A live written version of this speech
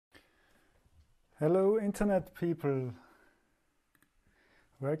Hello Internet people,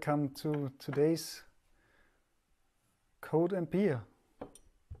 welcome to today's Code and Beer.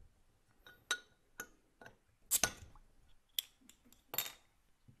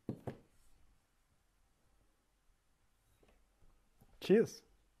 Cheers!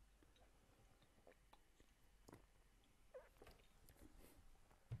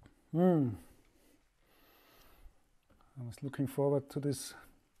 I was looking forward to this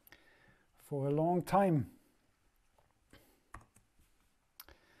for a long time.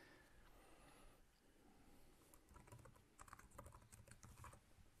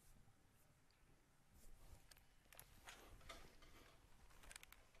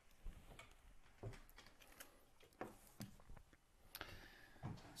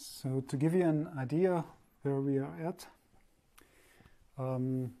 So to give you an idea where we are at,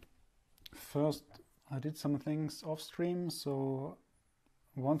 first I did some things off stream. So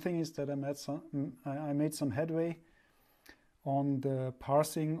one thing is that I made some headway on the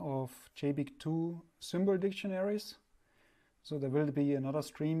parsing of JBIC2 symbol dictionaries. So there will be another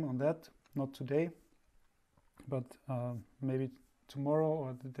stream on that, not today, but maybe tomorrow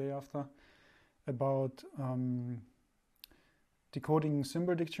or the day after, about decoding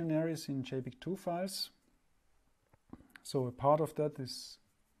symbol dictionaries in JBIC2 files. So a part of that is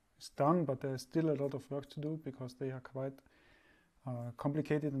done, but there's still a lot of work to do because they are quite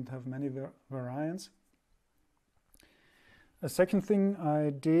complicated and have many variants. A second thing I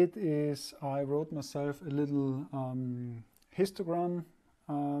did is I wrote myself a little histogram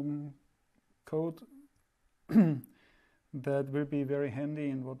code that will be very handy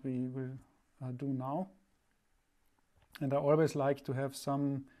in what we will do now. And I always like to have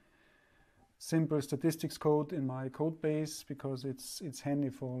some simple statistics code in my code base because it's handy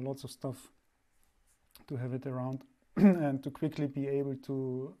for lots of stuff to have it around and to quickly be able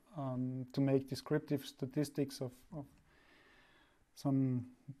to make descriptive statistics of some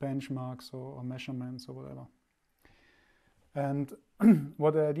benchmarks or measurements or whatever. And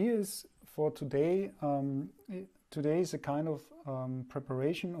what the idea is for today, today is a kind of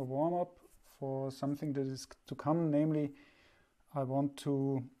preparation or warm-up for something that is to come. Namely, I want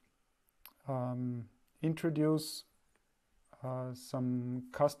to introduce some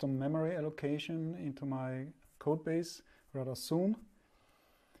custom memory allocation into my code base rather soon.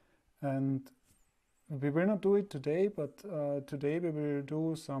 And we will not do it today, but today we will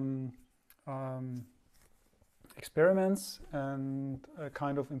do some experiments and a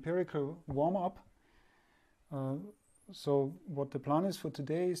kind of empirical warm-up. So what the plan is for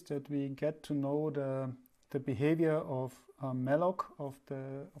today is that we get to know the behavior of malloc of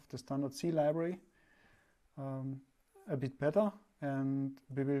the standard C library a bit better, and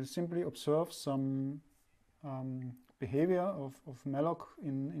we will simply observe some behavior of malloc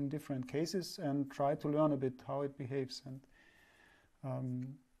in different cases and try to learn a bit how it behaves. And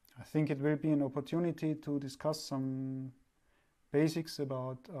I think it will be an opportunity to discuss some basics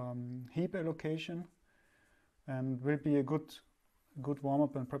about heap allocation, and will be a good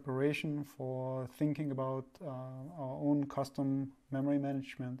warm-up and preparation for thinking about our own custom memory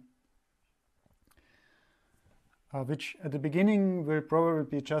management. Which at the beginning will probably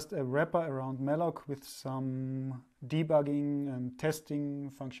be just a wrapper around malloc with some debugging and testing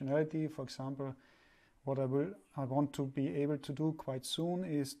functionality. For example, what I want to be able to do quite soon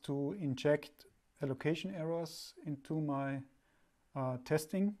is to inject allocation errors into my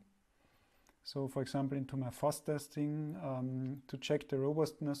testing. So for example, into my fuzz testing to check the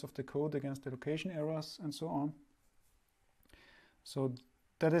robustness of the code against allocation errors and so on. So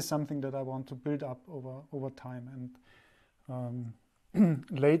that is something that I want to build up over time, and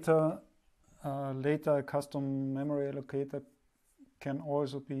later a custom memory allocator can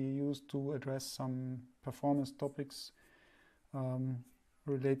also be used to address some performance topics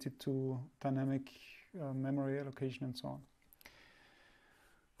related to dynamic memory allocation and so on.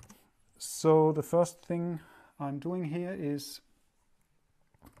 So the first thing I'm doing here is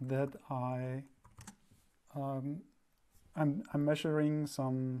that I'm measuring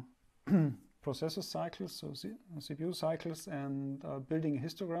some processor cycles, so CPU cycles, and building a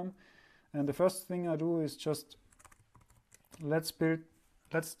histogram. And the first thing I do is just let's build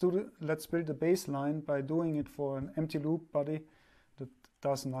the baseline by doing it for an empty loop body that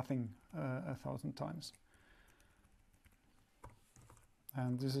does nothing 1,000 times.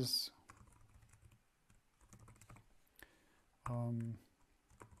 And this is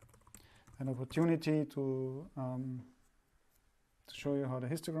an opportunity to show you how the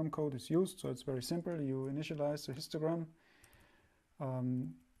histogram code is used. So it's very simple. You initialize the histogram.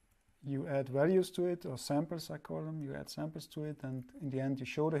 you add values to it, or samples I call them. You add samples to it, and in the end you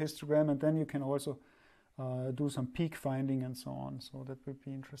show the histogram, and then you can also do some peak finding and so on. So that would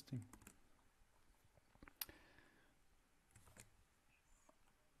be interesting.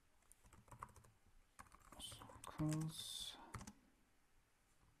 Circles.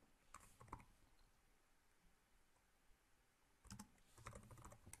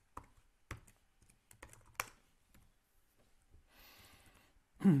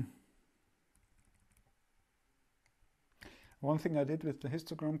 One thing I did with the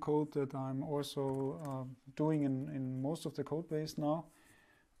histogram code that I'm also doing in most of the code base now,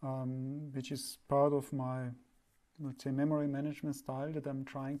 which is part of my, let's say, memory management style that I'm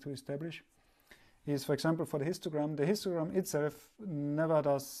trying to establish, is, for example, for the histogram itself never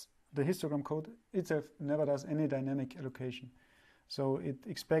does, the histogram code itself never does any dynamic allocation. So it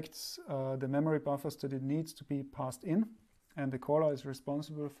expects the memory buffers that it needs to be passed in, and the caller is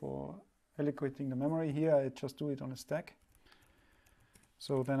responsible for allocating the memory. Here I just do it on a stack.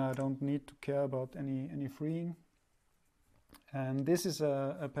 So then I don't need to care about any freeing. And this is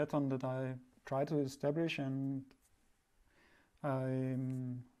a pattern that I try to establish, and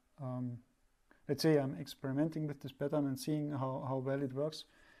let's say I'm experimenting with this pattern and seeing how well it works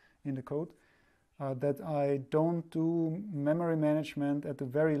in the code, that I don't do memory management at the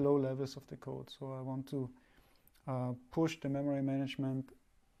very low levels of the code. So I want to push the memory management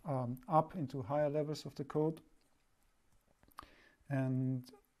up into higher levels of the code. And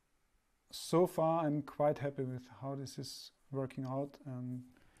so far I'm quite happy with how this is working out, and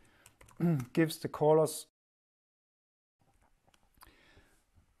gives the callers.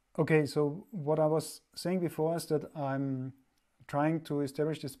 Okay, so what I was saying before is that I'm trying to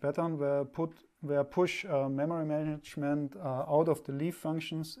establish this pattern where push memory management out of the leaf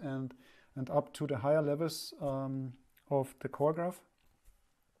functions and up to the higher levels of the call graph.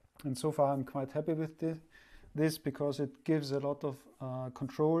 And so far I'm quite happy with this because it gives a lot of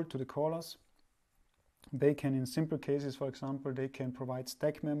control to the callers. They can, in simple cases, for example, they can provide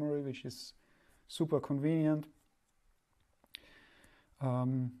stack memory, which is super convenient.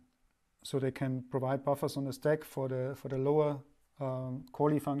 So they can provide buffers on the stack for the lower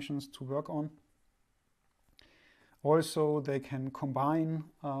callee functions to work on. Also, they can combine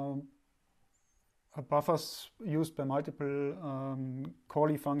buffers used by multiple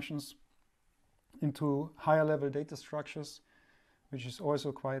callee functions into higher level data structures, which is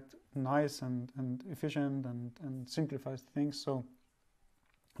also quite nice and efficient and simplifies things. So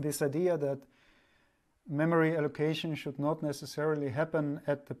this idea that memory allocation should not necessarily happen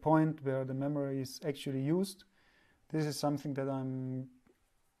at the point where the memory is actually used, this is something that I'm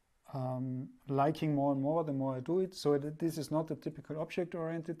liking more and more the more I do it. So this is not a typical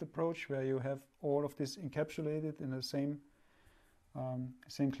object-oriented approach where you have all of this encapsulated in the same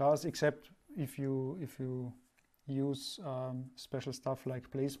class, except if you use special stuff like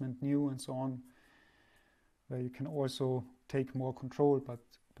placement new and so on, where you can also take more control. But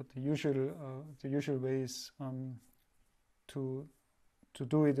the usual way is to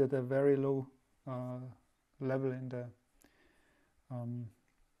do it at a very low level in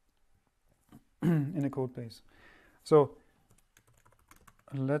the code base. So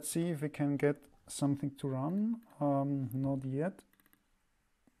let's see if we can get something to run. Not yet.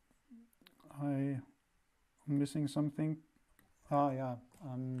 I'm missing something. Yeah.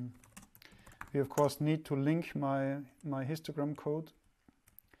 We of course need to link my histogram code.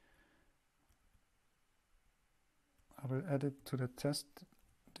 I will add it to the test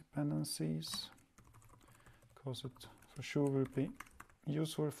dependencies because it for sure will be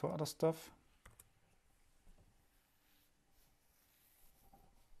useful for other stuff.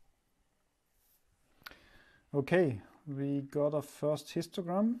 Okay, we got a first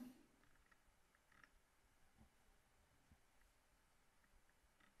histogram.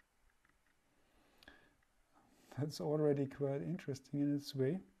 That's already quite interesting in its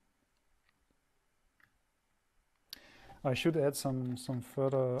way. I should add some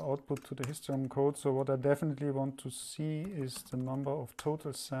further output to the histogram code. So what I definitely want to see is the number of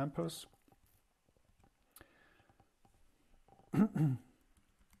total samples.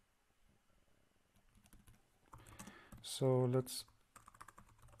 So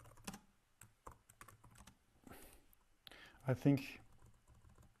I think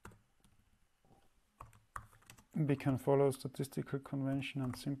we can follow statistical convention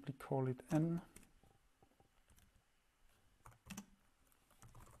and simply call it n.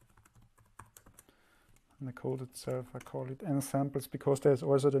 In the code itself, I call it n samples because there's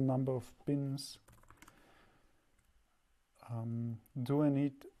also the number of bins. Do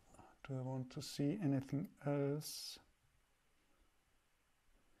I want to see anything else?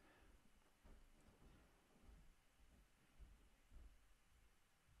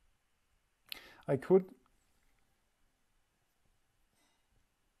 I could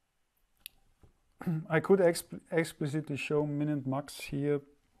explicitly show min and max here.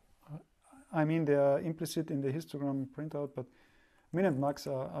 I mean, they are implicit in the histogram printout, but min and max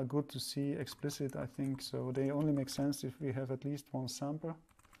are good to see explicit, I think. So they only make sense if we have at least one sample.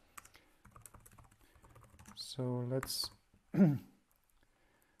 So let's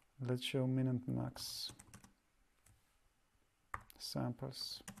let's show min and max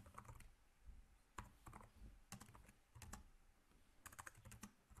samples.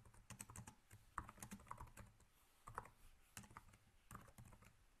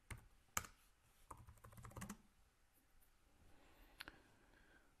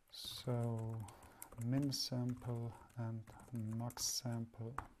 So min sample and max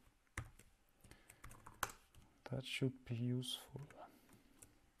sample, that should be useful.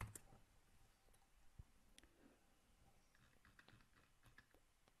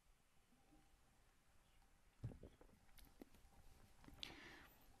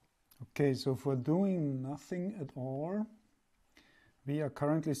 Okay, so for doing nothing at all, we are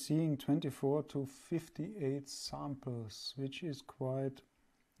currently seeing 24 to 58 samples, which is quite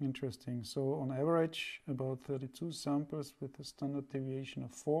interesting. So on average, about 32 samples with a standard deviation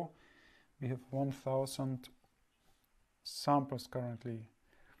of 4. We have 1,000 samples currently.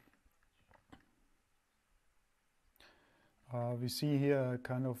 We see here a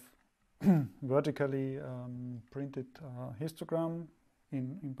kind of vertically printed histogram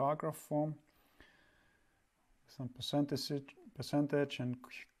in bar graph form, some percentage and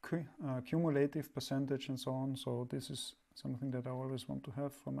cumulative percentage and so on. So this is something that I always want to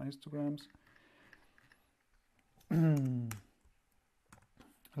have for my histograms.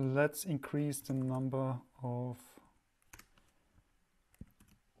 Let's increase the number of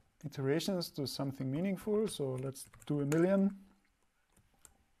iterations to something meaningful. So let's do 1,000,000.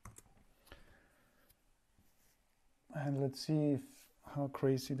 And let's see how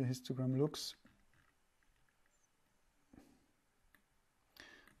crazy the histogram looks.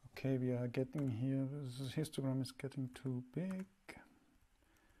 Okay, we are getting here, this histogram is getting too big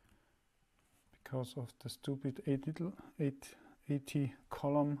because of the stupid 80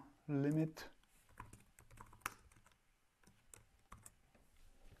 column limit.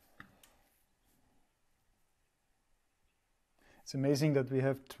 It's amazing that we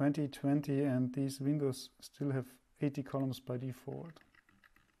have 2020 and these windows still have 80 columns by default.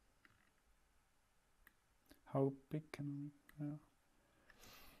 How big can I? Yeah.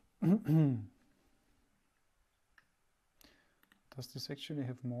 Does this actually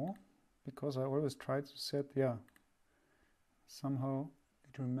have more? Because I always try to set, yeah. Somehow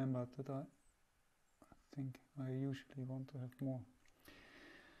it remembered that I think I usually want to have more.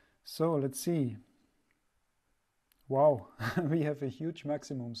 So let's see. Wow, we have a huge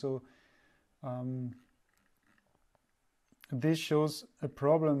maximum. So this shows a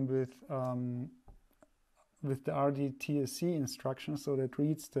problem with the RDTSC instruction, so that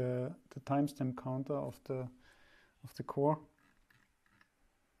reads the timestamp counter of the core.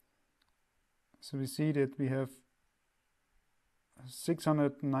 So we see that we have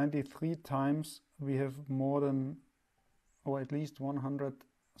 693 times we have more than, or at least 100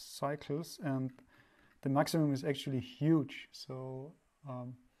 cycles, and the maximum is actually huge. So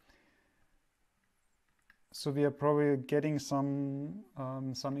so we are probably getting some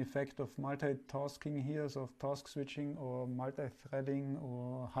effect of multitasking here, so of task switching or multi-threading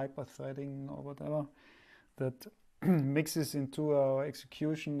or hyper-threading or whatever that mixes into our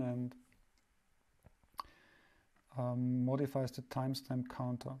execution and modifies the timestamp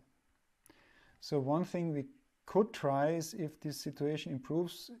counter. So one thing we could try is, if this situation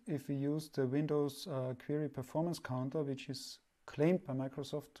improves, if we use the Windows query performance counter, which is claimed by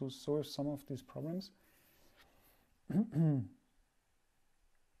Microsoft to solve some of these problems.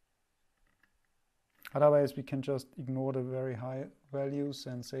 Otherwise, we can just ignore the very high values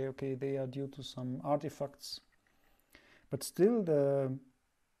and say, okay, they are due to some artifacts. But still,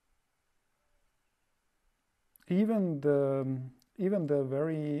 even the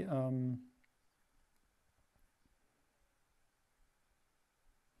very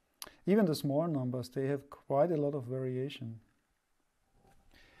even the small numbers, they have quite a lot of variation.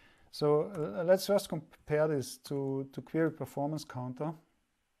 So let's first compare this to query performance counter.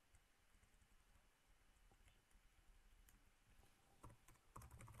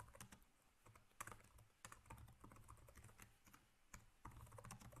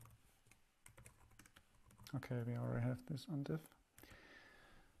 Okay, we already have this on div.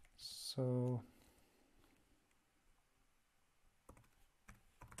 So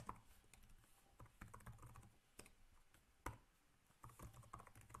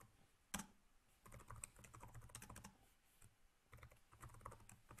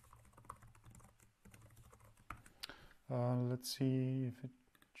let's see if it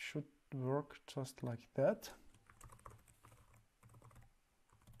should work just like that.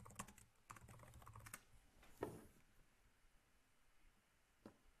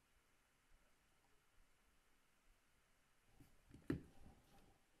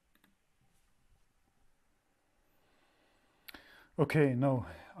 Okay, no,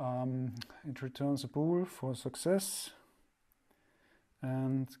 it returns a bool for success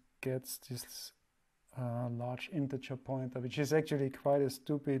and gets this large integer pointer, which is actually quite a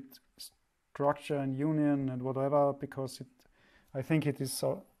stupid structure and union and whatever, because I think it is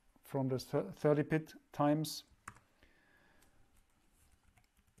from the 30-bit times.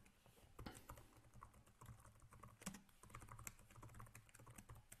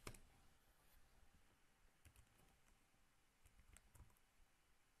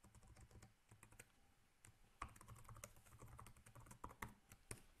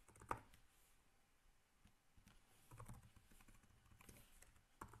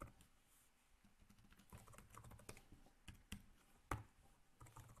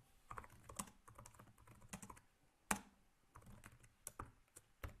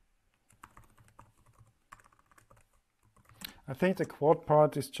 I think the quad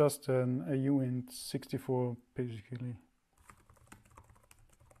part is just a uint 64 basically.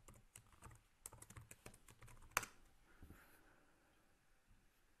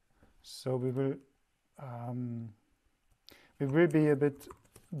 So we will be a bit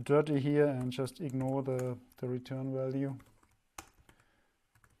dirty here and just ignore the return value.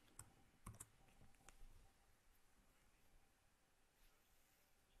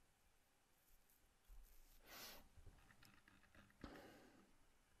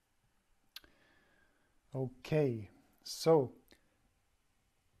 Okay, so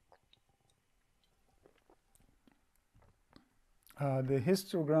the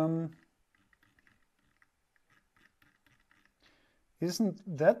histogram isn't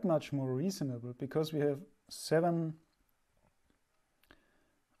that much more reasonable, because we have seven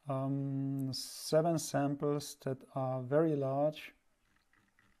samples that are very large.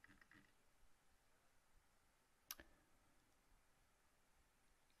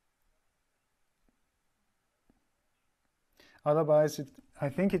 Otherwise, I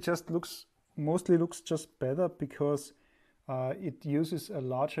think it just mostly looks just better, because it uses a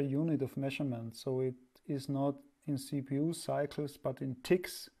larger unit of measurement. So it is not in CPU cycles, but in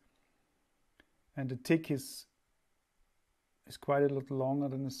ticks. And the tick is quite a lot longer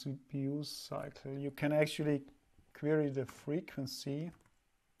than the CPU cycle. You can actually query the frequency.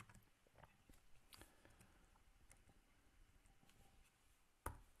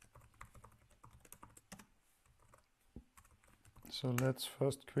 So let's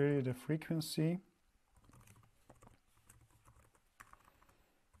first query the frequency.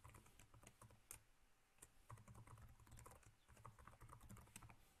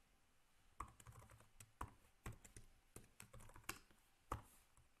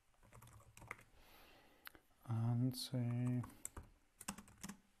 And say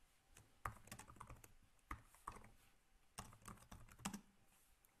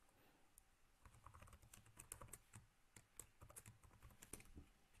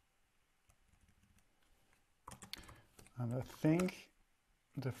and I think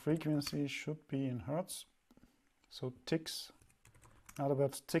the frequency should be in hertz, so ticks, in other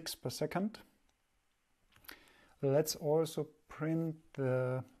words, ticks per second. Let's also print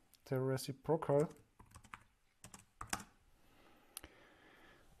the reciprocal.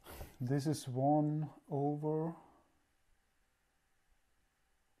 This is 1 over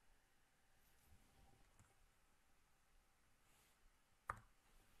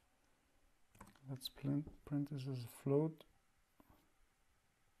let's print this as a float.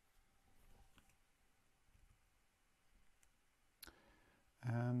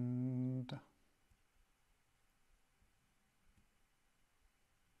 And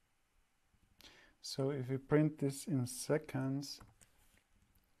so if we print this in seconds,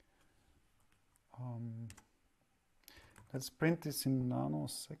 let's print this in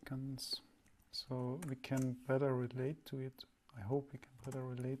nanoseconds so we can better relate to it. I hope we can better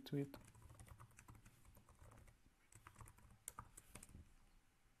relate to it.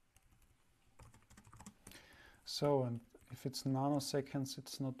 So, and if it's nanoseconds,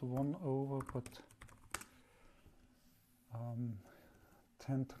 it's not 1 over, but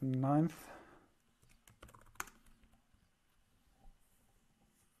 10 to the 9th.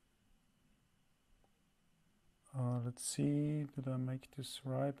 Let's see, did I make this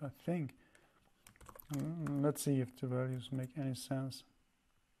right? I think. Let's see if the values make any sense.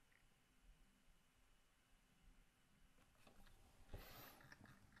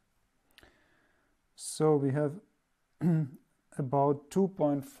 So we have about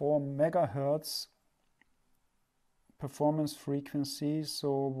 2.4 megahertz performance frequency,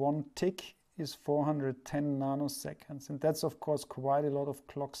 so 1 tick is 410 nanoseconds, and that's of course quite a lot of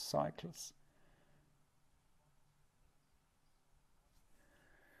clock cycles.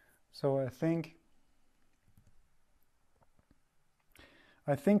 So I think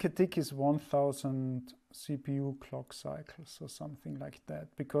a tick is 1000 CPU clock cycles or something like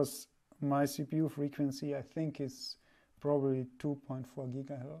that, because my CPU frequency I think is probably 2.4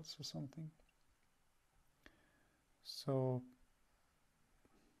 gigahertz or something. So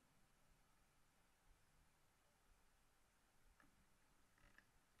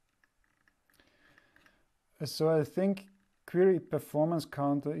I think query performance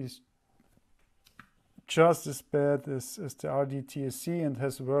counter is just as bad as the RDTSC and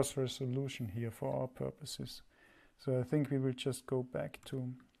has worse resolution here for our purposes. So I think we will just go back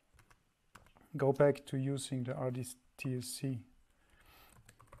to using the RDTSC.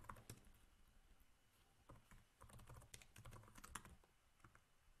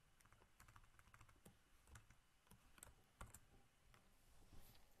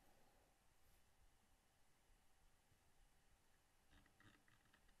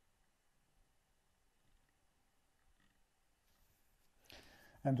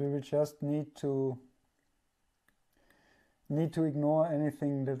 And we will just need to ignore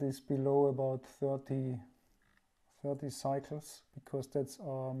anything that is below about 30 cycles, because that's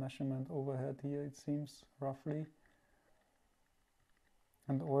our measurement overhead here, it seems, roughly.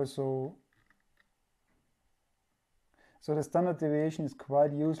 And also, so the standard deviation is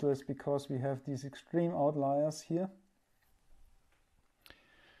quite useless because we have these extreme outliers here.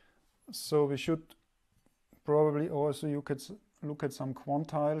 So we should probably also, you could look at some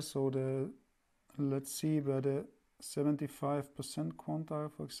quantiles. So let's see where the 75%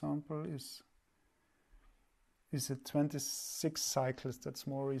 quantile, for example, is at 26 cycles. That's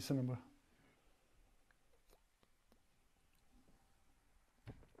more reasonable.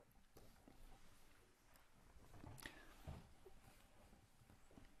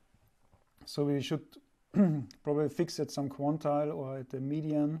 So we should probably fix at some quantile or at the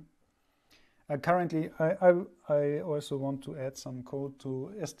median. Currently, I also want to add some code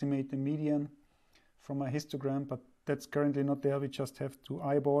to estimate the median from my histogram, but that's currently not there. We just have to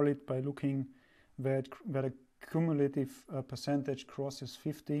eyeball it by looking where the cumulative percentage crosses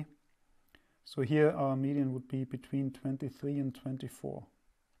 50. So here our median would be between 23 and 24.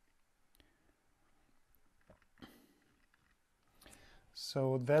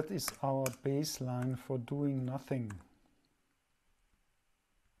 So that is our baseline for doing nothing.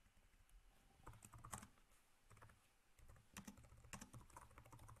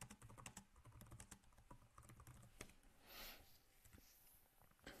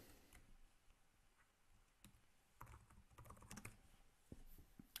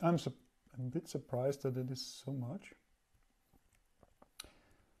 I'm a bit surprised that it is so much.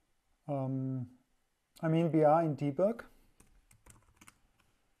 I mean, we are in debug,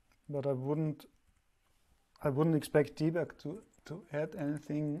 but I wouldn't expect debug to add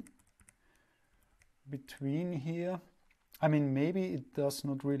anything between here. I mean, maybe it does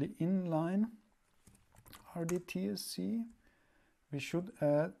not really inline RDTSC. We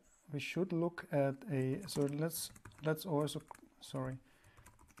should look at so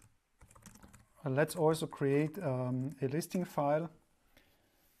let's also create a listing file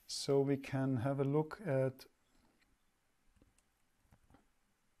so we can have a look at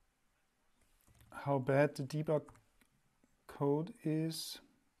how bad the debug code is.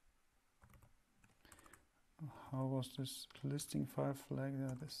 How was this listing file flag?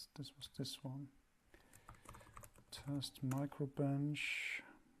 Yeah, this was this one. Test microbench.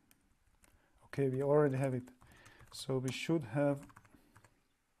 Okay, we already have it. So we should have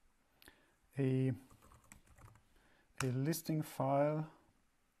a listing file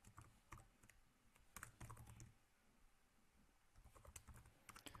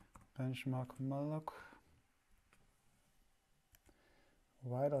benchmark malloc.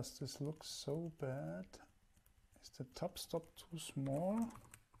 Why does this look so bad? Is the top stop too small?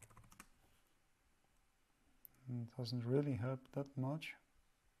 It doesn't really help that much.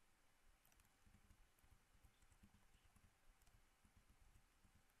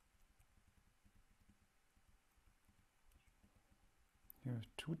 You have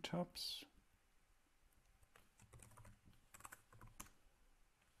two tops.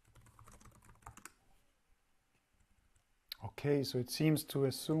 Okay, so it seems to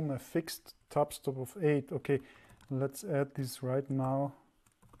assume a fixed top stop of 8. Okay, let's add this right now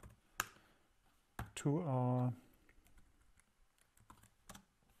to our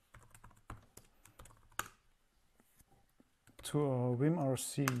to our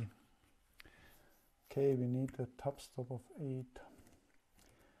WimRC. Okay, we need a top stop of 8.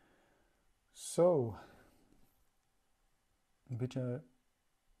 So, which I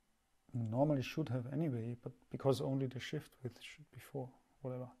normally should have anyway, but because only the shift width should be 4,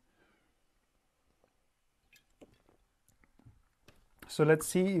 whatever. So let's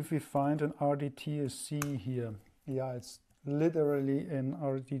see if we find an RDTSC here. Yeah, it's literally an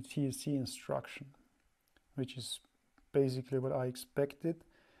RDTSC instruction, which is basically what I expected.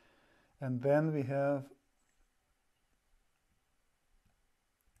 And then we have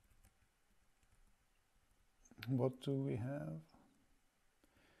what do we have?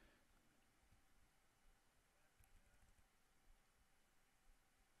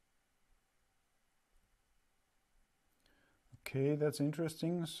 Okay, that's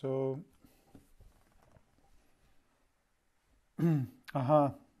interesting. So,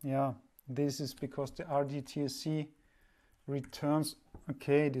 aha, yeah, this is because the RDTSC returns.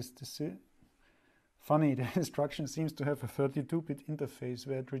 Okay, this is funny. The instruction seems to have a 32-bit interface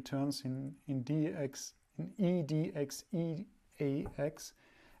where it returns in EDX, EAX,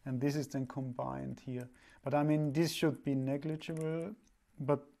 and this is then combined here. But I mean, this should be negligible,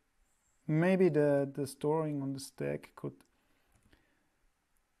 but maybe the storing on the stack could,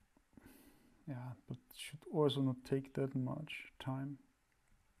 yeah, but should also not take that much time.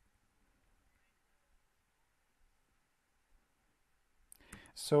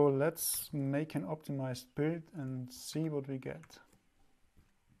 So let's make an optimized build and see what we get.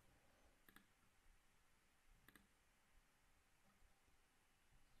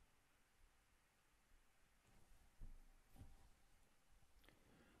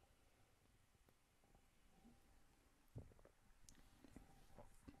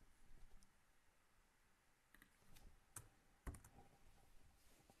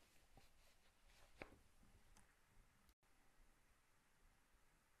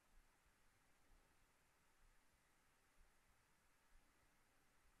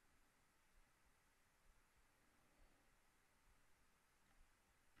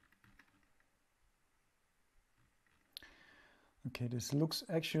 Okay, this looks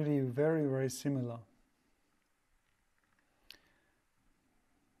actually very, very similar.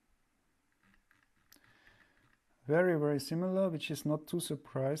 Very, very similar, which is not too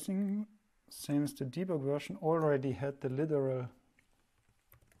surprising, since the debug version already had the literal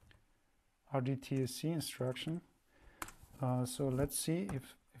RDTSC instruction. So let's see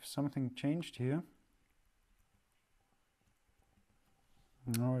if something changed here.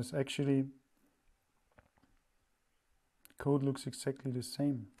 No, it's actually, code looks exactly the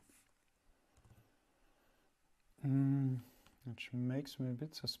same. Which makes me a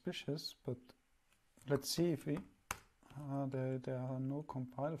bit suspicious, but let's see if we, there are no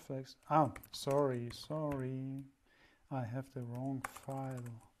compile flags. Sorry, I have the wrong file.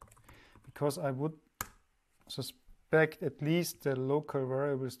 Because I would suspect at least the local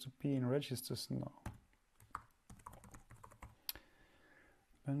variables to be in registers now.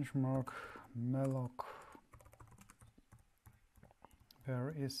 Benchmark malloc.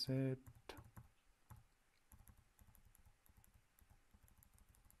 Where is it?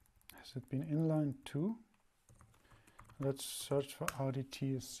 Has it been inline too? Let's search for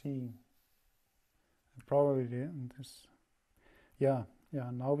RDTSC. Probably in this. Yeah,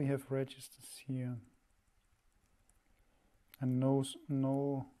 now we have registers here. And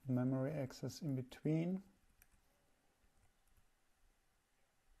no memory access in between.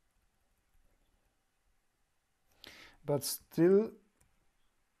 But still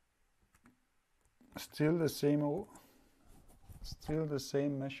the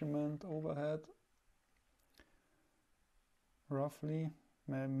same measurement overhead, roughly.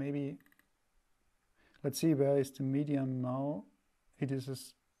 Maybe, let's see, where is the median now? It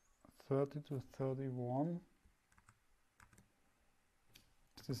is 30 to 31.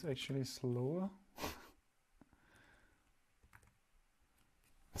 This is actually slower.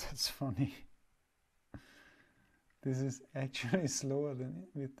 That's funny. This is actually slower than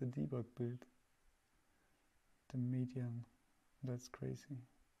with the debug build. The median, that's crazy.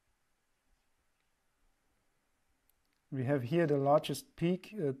 We have here the largest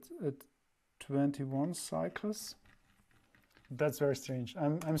peak at 21 cycles. That's very strange.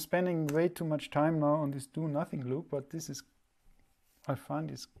 I'm spending way too much time now on this do nothing loop, but this is, I find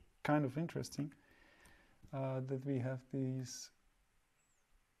this kind of interesting, that we have these.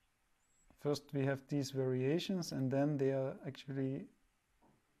 First we have these variations, and then they are actually,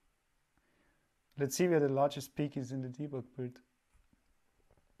 let's see where the largest peak is in the debug build.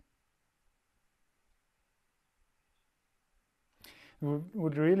 It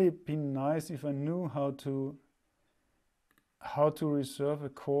would really be nice if I knew how to how to reserve a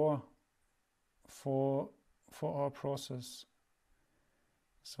core for our process.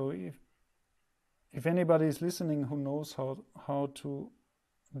 So if anybody is listening who knows how to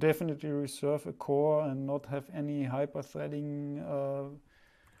definitely reserve a core and not have any hyper-threading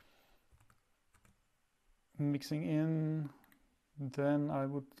mixing in, then I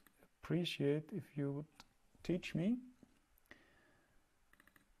would appreciate if you would teach me.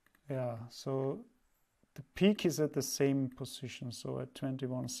 Yeah, so the peak is at the same position, so at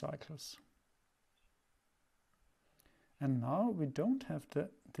 21 cycles. And now we don't have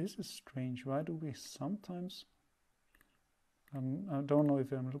this is strange. Why do we sometimes, I don't know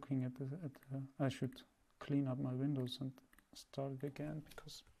if I'm looking at I should clean up my windows and start it again,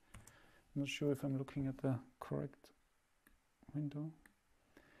 because I'm not sure if I'm looking at the correct window.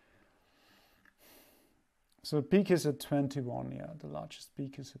 So the peak is at 21, yeah, the largest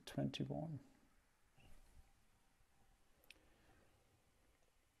peak is at 21.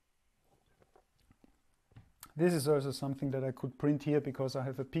 This is also something that I could print here, because I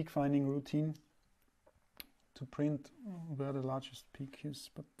have a peak finding routine to print where the largest peak is,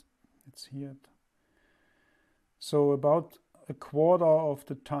 but it's here. So about a quarter of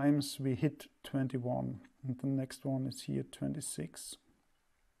the times we hit 21, and the next one is here, 26.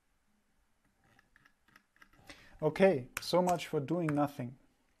 Okay, so much for doing nothing.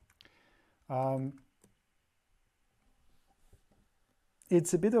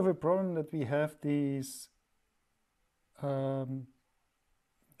 It's a bit of a problem that we have these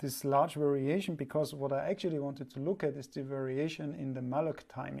this large variation, because what I actually wanted to look at is the variation in the malloc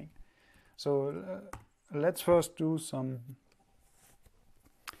timing. So let's first do some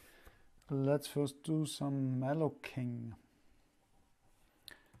mallocing.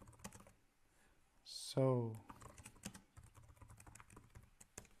 So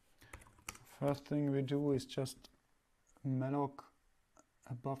first thing we do is just malloc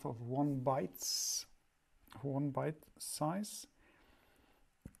a buffer of 1 byte size,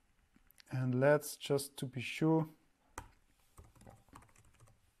 and let's just to be sure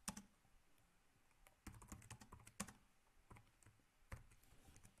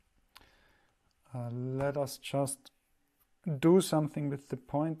let us just do something with the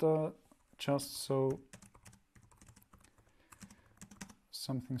pointer, just so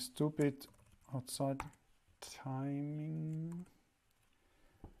something stupid outside timing.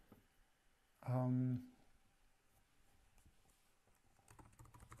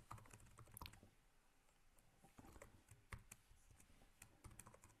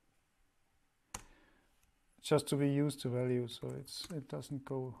 Just to be used to value, so it doesn't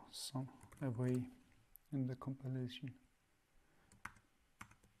go some away in the compilation.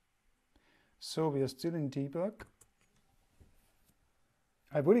 So we are still in debug.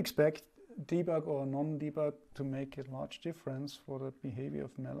 I would expect debug or non-debug to make a large difference for the behavior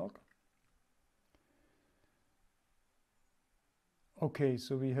of malloc. Okay,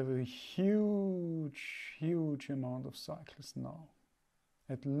 so we have a huge amount of cycles now.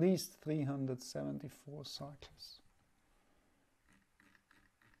 At least 374 cycles.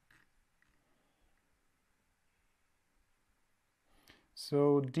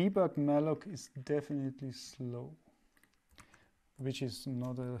 So debug malloc is definitely slow, which is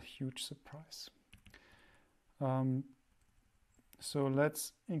not a huge surprise. So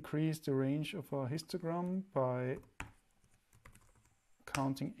let's increase the range of our histogram by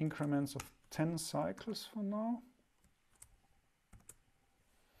counting increments of 10 cycles for now.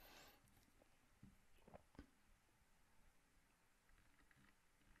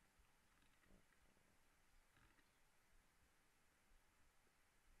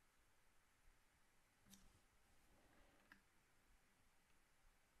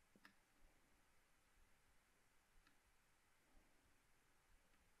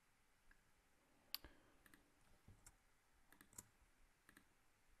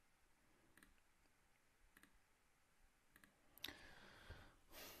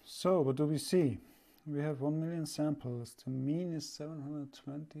 So what do we see? We have 1 million samples. The mean is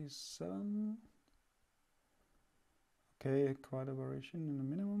 727. Okay, quite a variation in the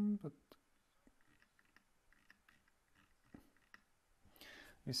minimum, but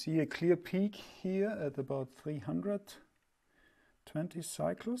we see a clear peak here at about 320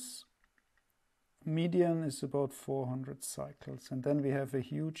 cycles. Median is about 400 cycles, and then we have a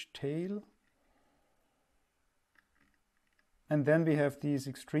huge tail. And then we have these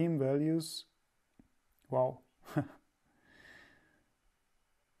extreme values. Wow.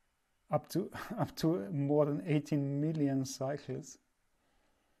 up to more than 18 million cycles.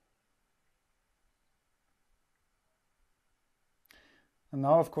 And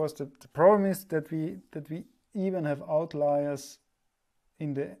now, of course, the problem is that we even have outliers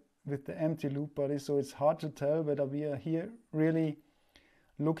in with the empty loop body, so it's hard to tell whether we are here really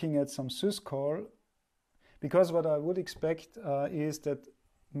looking at some syscall, because what I would expect is that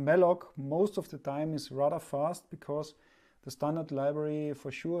malloc most of the time is rather fast, because the standard library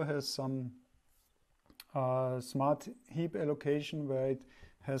for sure has some smart heap allocation where it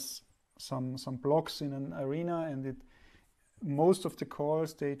has some blocks in an arena, and most of the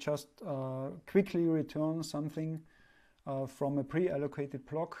calls, they just quickly return something from a pre-allocated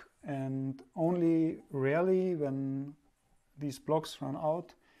block, and only rarely when these blocks run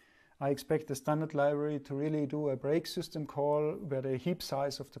out, I expect the standard library to really do a break system call where the heap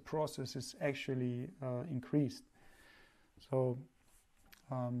size of the process is actually increased. So,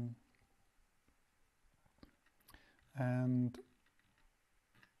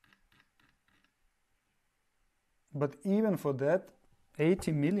 but even for that,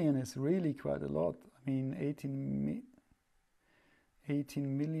 80 million is really quite a lot. I mean, 18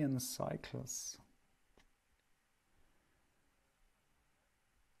 million cycles.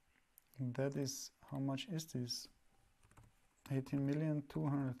 That is, how much is this?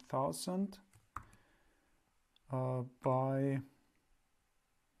 18,200,000 by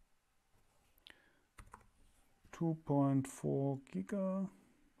 2.4 giga.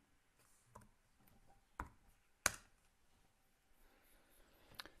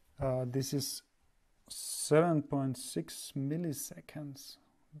 This is 7.6 milliseconds.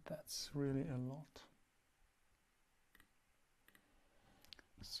 That's really a lot.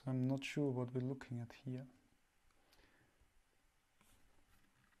 So I'm not sure what we're looking at here.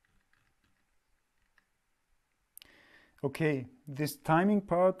 Okay, this timing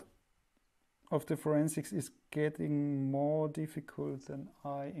part of the forensics is getting more difficult than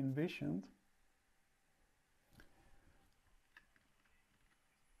I envisioned.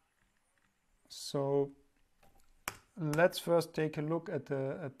 So let's first take a look at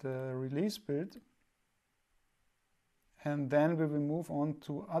the release build, and then we will move on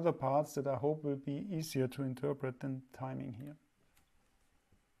to other parts that I hope will be easier to interpret than timing here.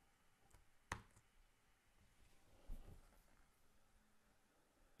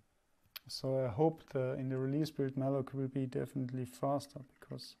 So I hope in the release build malloc will be definitely faster,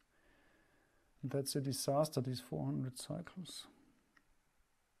 because that's a disaster, these 400 cycles.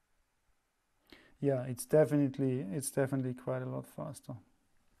 Yeah, it's definitely quite a lot faster.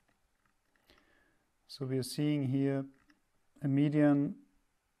 So we are seeing here a median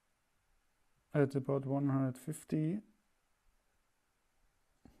at about 140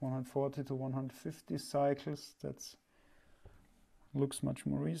 to 150 cycles. That looks much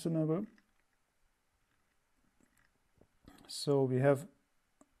more reasonable. So we have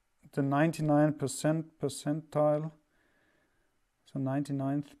the 99% percentile. So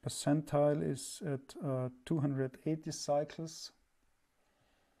 99th percentile is at 280 cycles.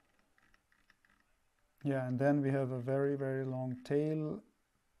 Yeah, and then we have a very, very long tail,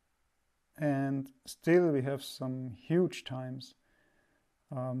 and still we have some huge times.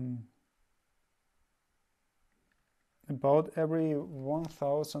 About every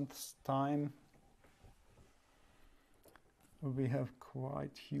 1,000th time we have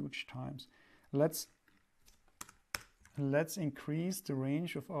quite huge times. Let's increase the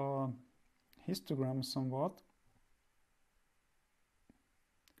range of our histogram somewhat,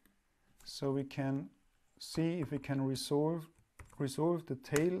 so we can see if we can resolve the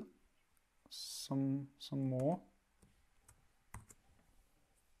tail some more.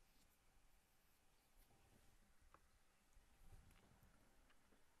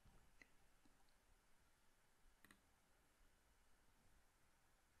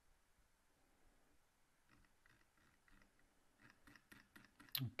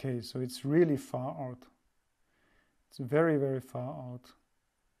 Okay, so it's really far out. It's very, very far out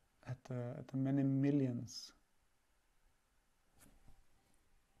at the many millions.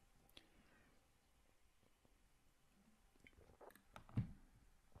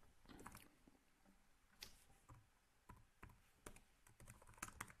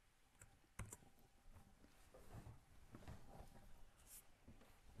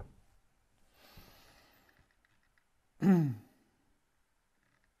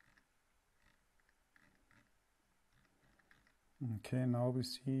 Okay, now we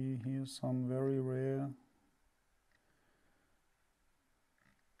see here some very rare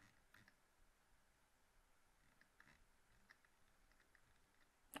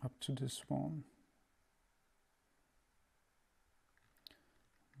up to this one.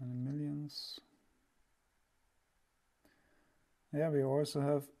 Many millions. Yeah, we also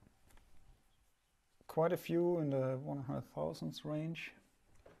have quite a few in the 100,000s range.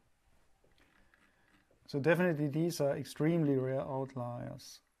 So definitely these are extremely rare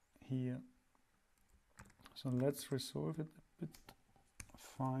outliers here. So let's resolve it a bit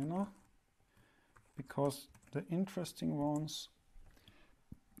finer, because the interesting ones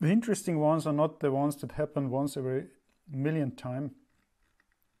are not the ones that happen once every million time,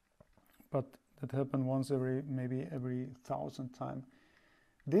 but that happen once maybe every 1,000 time.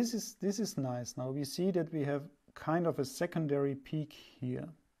 This is nice. Now we see that we have kind of a secondary peak here.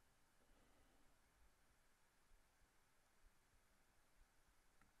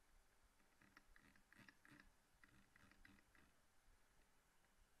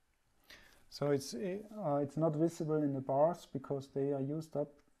 So it's not visible in the bars because they are used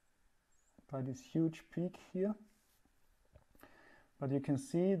up by this huge peak here. But you can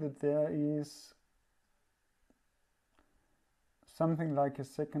see that there is something like a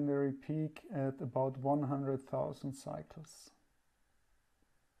secondary peak at about 100,000 cycles.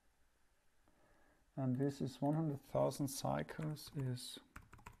 And this is 100,000 cycles is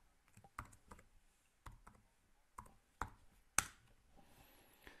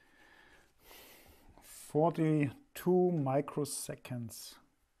 .42 microseconds.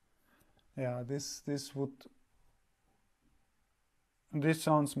 Yeah, this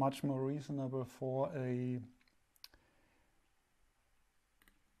sounds much more reasonable for a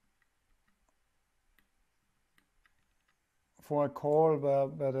call where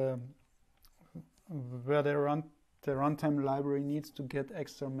the runtime library needs to get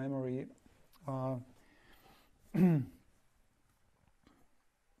extra memory.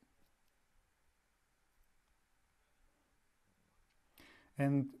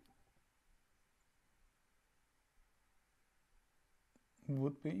 And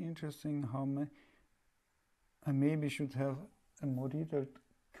would be interesting how I maybe should have a more detailed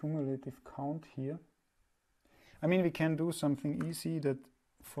cumulative count here. I mean, we can do something easy that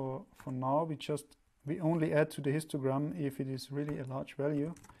for now we only add to the histogram if it is really a large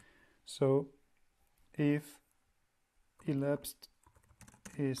value. So if elapsed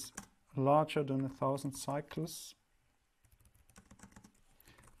is larger than 1,000 cycles,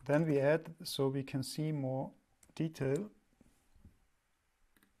 then we add so we can see more detail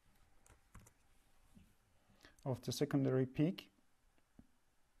of the secondary peak.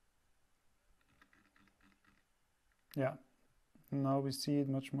 Yeah, now we see it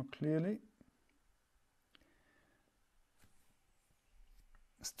much more clearly.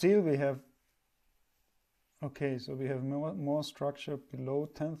 Still we have, okay, so we have more structure below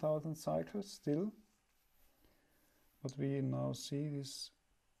 10,000 cycles still. But we now see this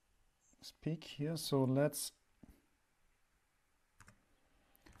peak here. So let's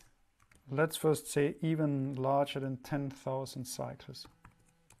first say even larger than 10,000 cycles.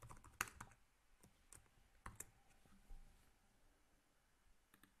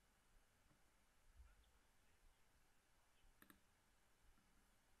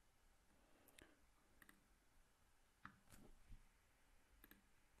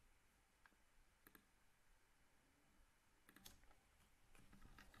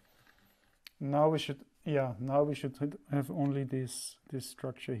 Now we should have only this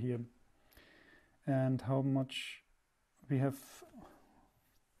structure here. And how much we have?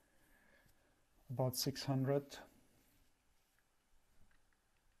 About 600.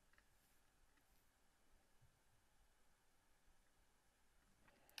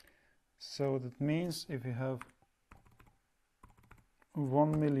 So that means if we have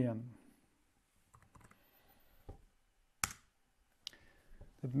 1 million,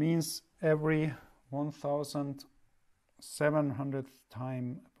 that means every 1,700th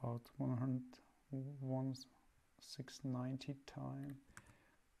time, about 1,690 time.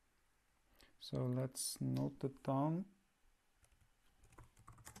 So let's note that down.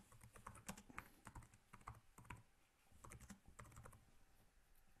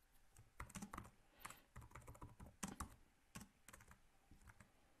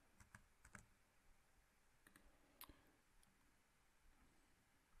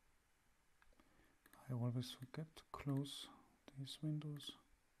 I always forget to close these windows.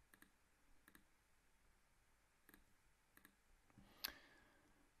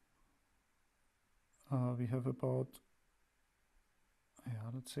 We have about,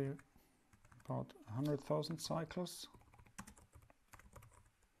 let's say about 100,000 cycles.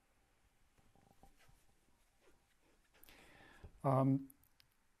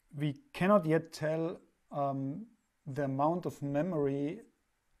 We cannot yet tell the amount of memory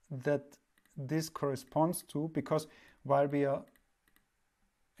that this corresponds to, because while we are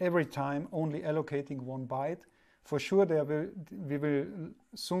every time only allocating 1 byte, for sure we will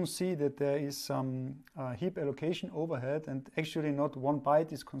soon see that there is some heap allocation overhead, and actually not 1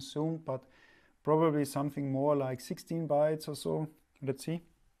 byte is consumed, but probably something more like 16 bytes or so. Let's see.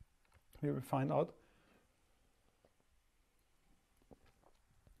 We will find out.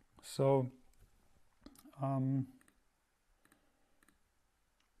 So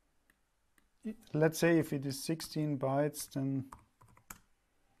let's say if it is 16 bytes, then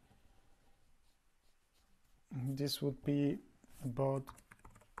this would be about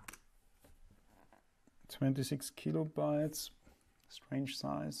 26 kilobytes. Strange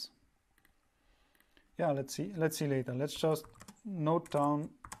size. Yeah, let's see later. Let's just note down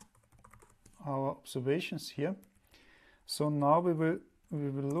our observations here. So now we will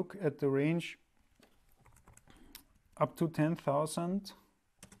look at the range up to 10,000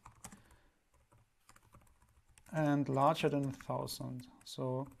 and larger than 1,000.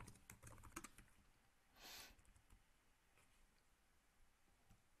 So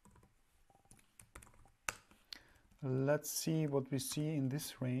let's see what we see in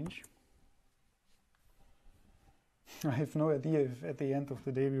this range. I have no idea if at the end of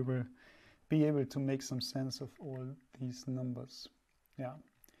the day we will be able to make some sense of all these numbers. Yeah,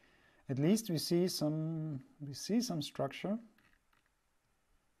 at least we see some structure,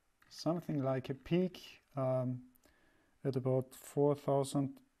 something like a peak at about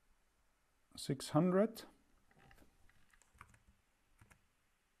 4,600.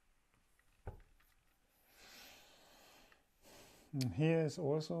 And here is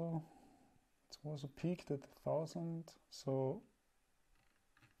also, it's also peaked at 1,000. So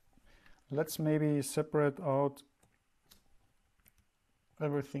let's maybe separate out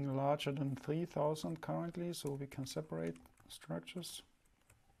everything larger than 3,000 currently, so we can separate structures.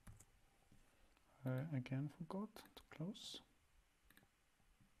 I again forgot to close.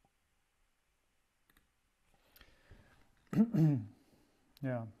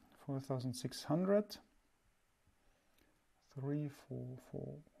 Yeah, 4,600. 3, 4,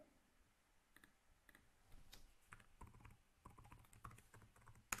 4.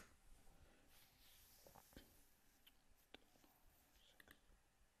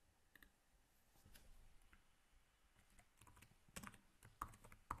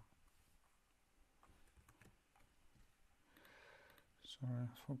 Sorry, I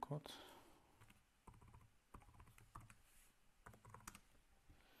forgot.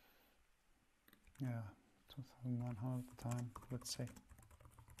 Yeah, 2,100 time, let's say.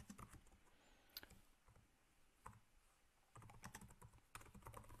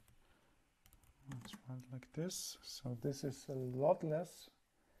 Let's write it like this. So this is a lot less,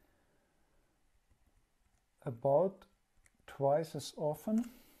 about twice as often.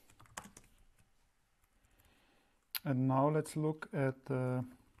 And now let's look at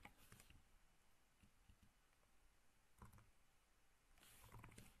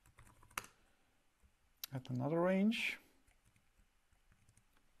another range.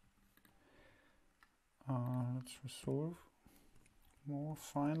 Let's resolve more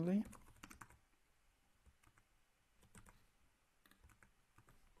finely.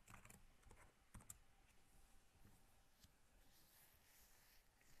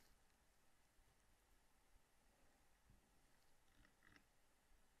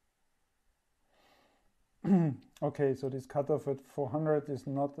 Okay, so this cutoff at 400 is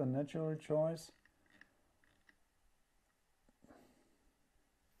not a natural choice.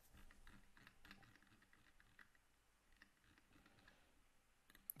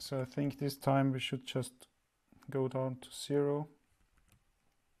 So I think this time we should just go down to 0.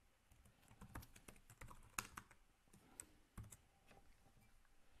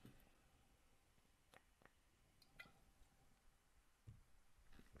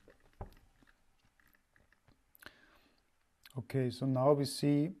 Okay, so now we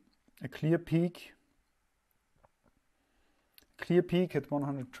see a clear peak at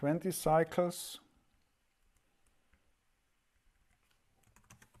 120 cycles.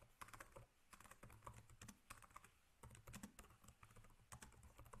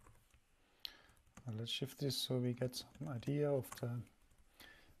 Let's shift this so we get some idea of the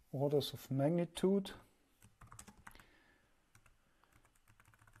orders of magnitude.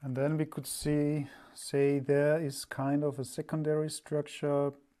 And then we could say there is kind of a secondary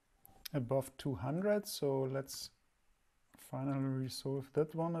structure above 200. So let's finally resolve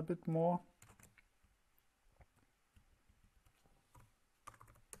that one a bit more.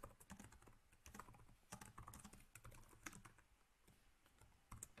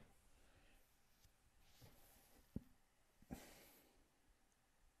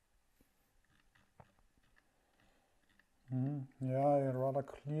 Yeah, a rather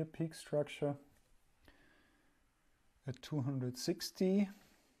clear peak structure at 260.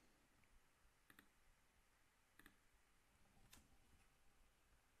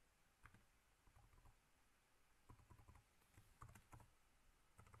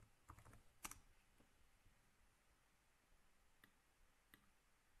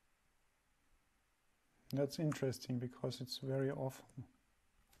 That's interesting because it's very often.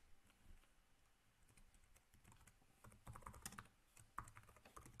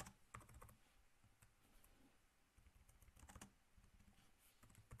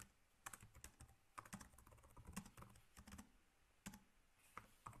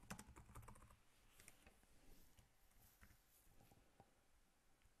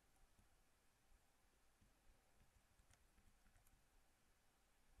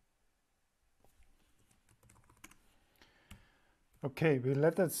 Okay, we'll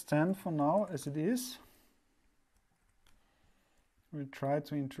let that stand for now as it is. We'll try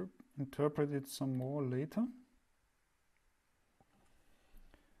to interpret it some more later.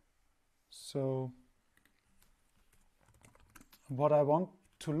 So what I want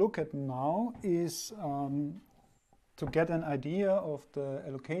to look at now is to get an idea of the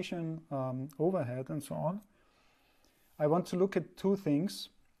allocation overhead and so on. I want to look at two things.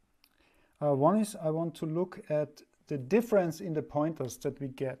 One is I want to look at the difference in the pointers that we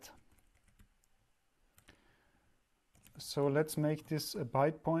get. So let's make this a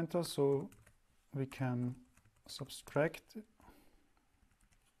byte pointer so we can subtract.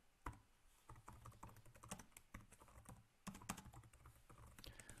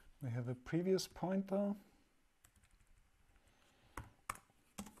 We have a previous pointer.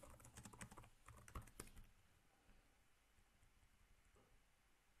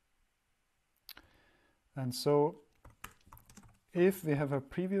 And so if we have a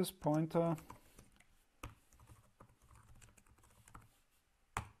previous pointer,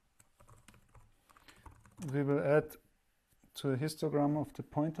 we will add to the histogram of the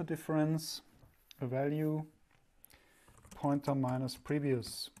pointer difference a value pointer minus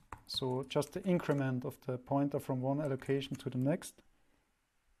previous. So just the increment of the pointer from one allocation to the next.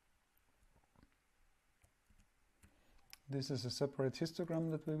 This is a separate histogram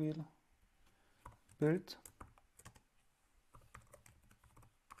that we will build.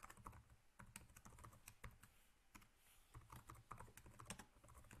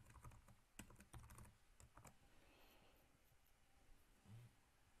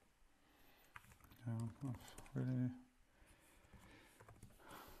 I've really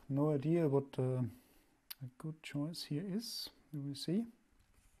no idea what a good choice here is. We will see.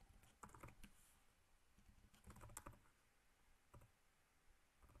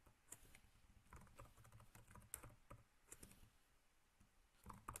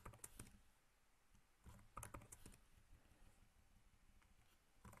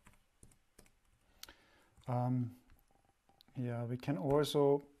 Yeah, we can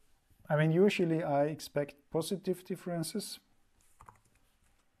also, I mean, usually I expect positive differences.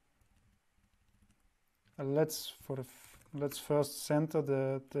 Let's first center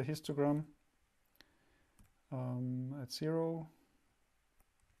the histogram at 0.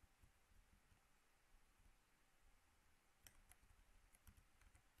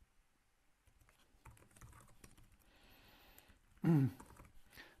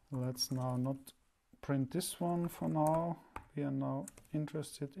 Let's now not print this one for now. We are now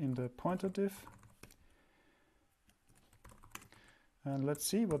interested in the pointer diff. And let's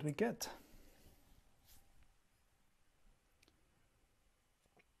see what we get.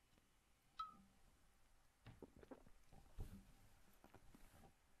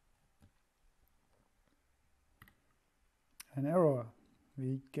 An error.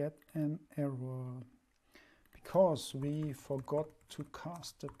 We get an error because we forgot to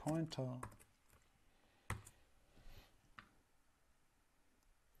cast the pointer.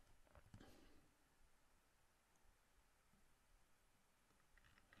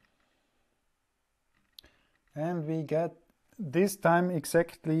 And we get this time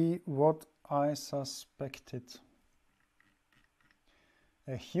exactly what I suspected.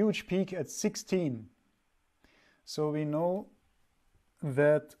 A huge peak at 16. So we know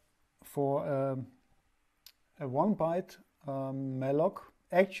that for a 1 byte malloc,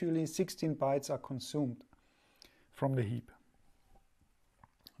 actually 16 bytes are consumed from the heap.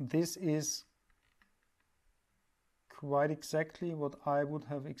 This is quite exactly what I would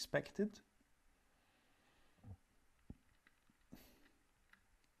have expected.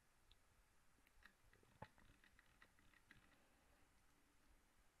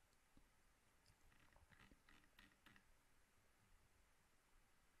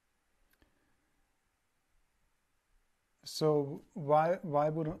 So why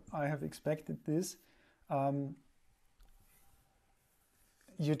would I have expected this?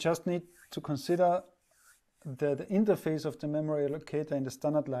 You just need to consider the interface of the memory allocator in the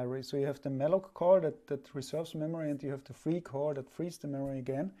standard library. So you have the malloc call that reserves memory, and you have the free call that frees the memory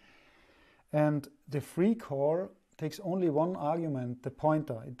again. And the free call takes only one argument, the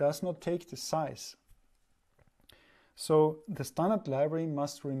pointer. It does not take the size. So the standard library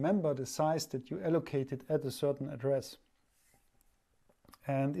must remember the size that you allocated at a certain address.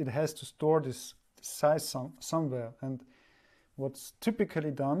 And it has to store this size somewhere. And what's typically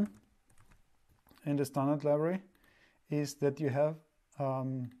done in the standard library is that you have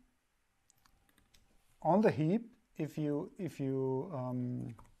on the heap, if you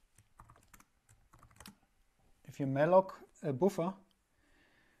malloc a buffer,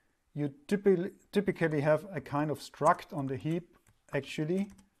 you typically have a kind of struct on the heap actually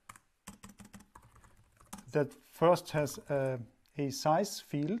that first has a size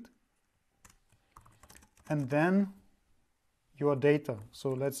field and then your data.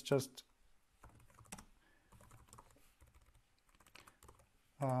 So let's just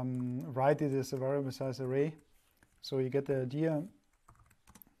write it as a variable size array, so you get the idea.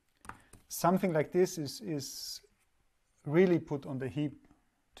 Something like this is really put on the heap.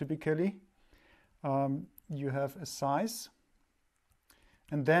 Typically, you have a size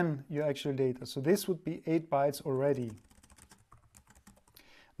and then your actual data. So this would be 8 bytes already.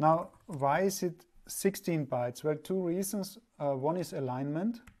 Now, why is it 16 bytes? Well, two reasons. One is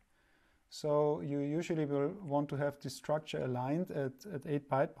alignment. So you usually will want to have this structure aligned at 8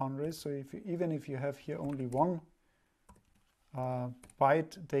 byte boundaries. So even if you have here only 1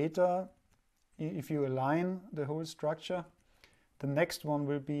 byte data, if you align the whole structure, the next one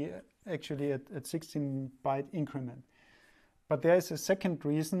will be actually at 16 byte increment. But there is a second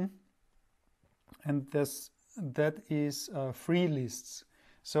reason, and that is free lists.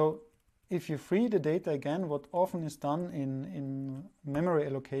 So if you free the data again, what often is done in memory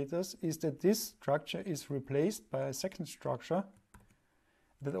allocators is that this structure is replaced by a second structure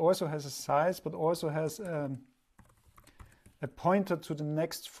that also has a size, but also has a pointer to the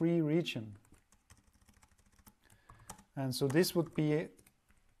next free region. And so this would be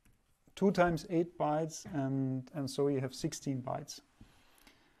 2 times 8 bytes, and so you have 16 bytes.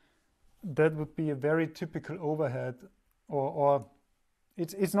 That would be a very typical overhead, or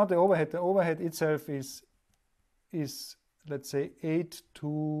it's not the overhead. The overhead itself is let's say 8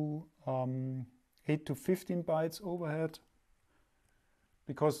 to 15 bytes overhead,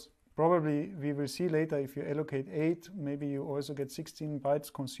 because probably we will see later if you allocate 8, maybe you also get 16 bytes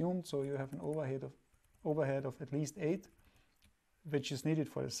consumed, so you have an overhead of at least 8, which is needed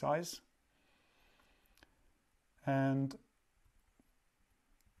for the size. And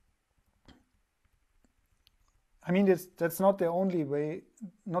I mean, that's not the only way.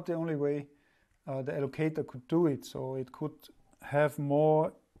 The allocator could do it. So it could have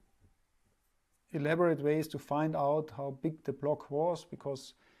more elaborate ways to find out how big the block was,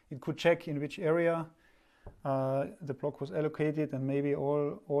 because it could check in which area the block was allocated, and maybe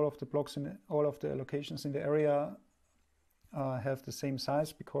all of the blocks in all of the allocations in the area have the same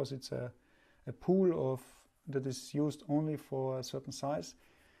size, because it's a pool that is used only for a certain size.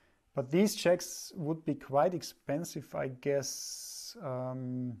 But these checks would be quite expensive, I guess. I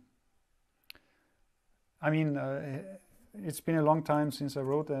mean, it's been a long time since I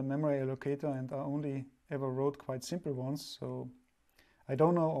wrote a memory allocator, and I only ever wrote quite simple ones. So I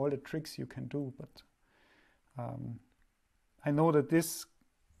don't know all the tricks you can do, but I know that this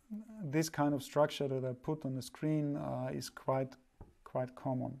kind of structure that I put on the screen is quite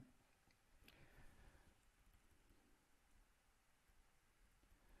common.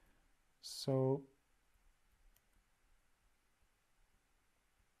 So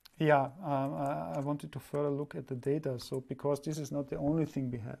yeah, I wanted to further look at the data. So because this is not the only thing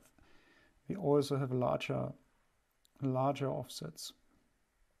we have, we also have larger offsets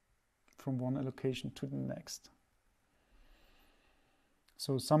from one allocation to the next.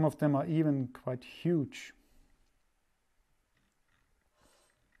 So some of them are even quite huge.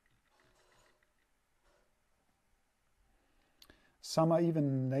 Some are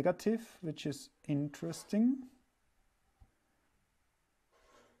even negative, which is interesting.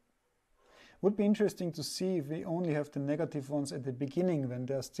 Would be interesting to see if we only have the negative ones at the beginning, when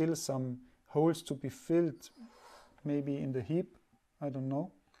there are still some holes to be filled, maybe in the heap. I don't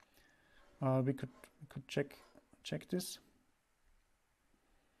know. We could check this.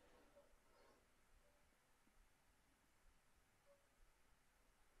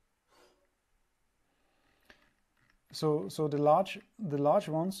 So the large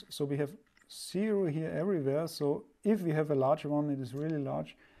ones, so we have 0 here everywhere. So if we have a large one, it is really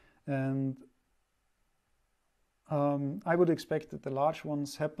large, and I would expect that the large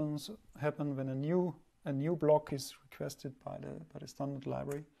ones happen when a new block is requested by the standard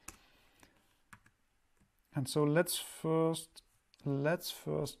library. And so let's first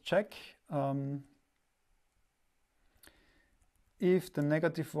check if the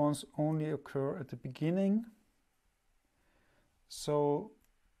negative ones only occur at the beginning. So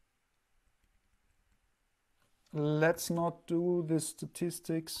let's not do the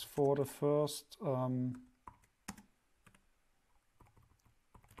statistics for the first,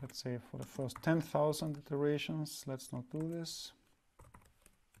 let's say for the first 10,000 iterations. Let's not do this.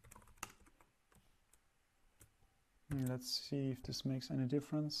 Let's see if this makes any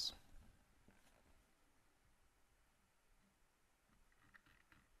difference.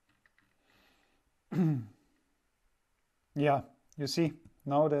 Yeah, you see,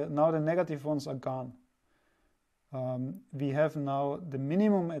 now the negative ones are gone. We have now the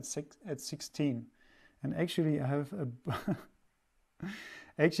minimum at 16, and actually I have a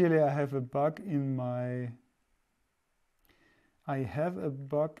actually I have a bug in my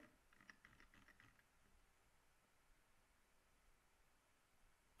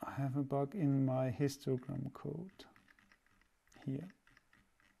histogram code here.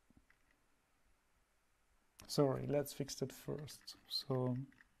 Sorry, let's fix that first. So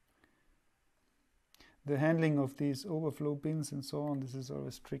the handling of these overflow bins and so on, this is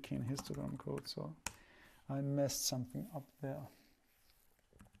always tricky in histogram code, so I messed something up there.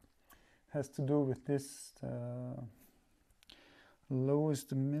 Has to do with this, the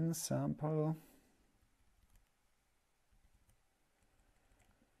lowest min sample,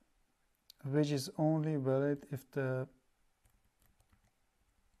 which is only valid if the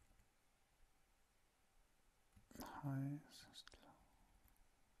highest.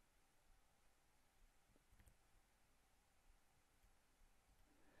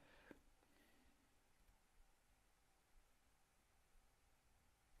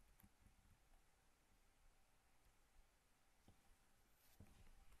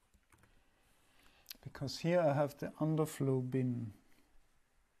 Because here I have the underflow bin.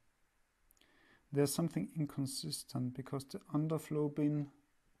 There's something inconsistent because the underflow bin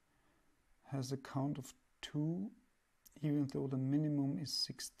has a count of 2, even though the minimum is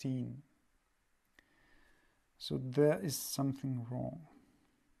 16. So there is something wrong.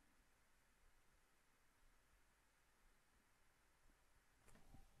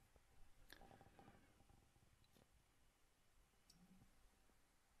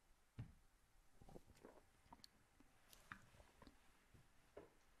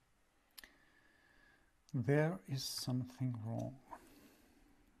 There is something wrong.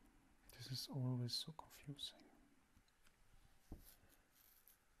 This is always so confusing.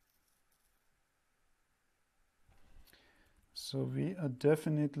 So we are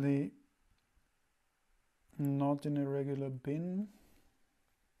definitely not in a regular bin.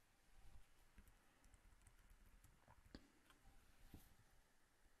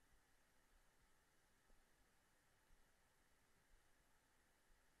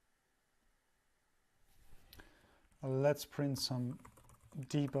 Let's print some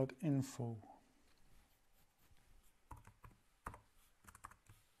debug info.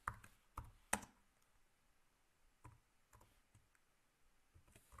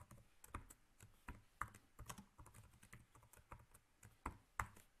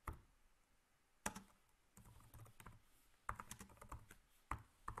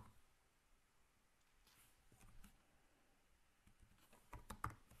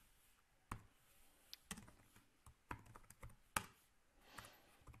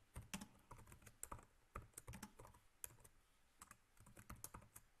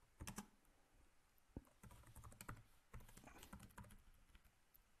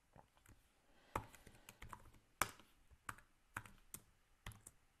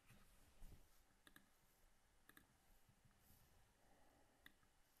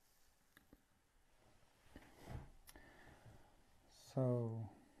 So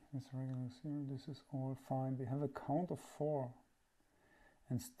this regular serial, this is all fine. We have a count of 4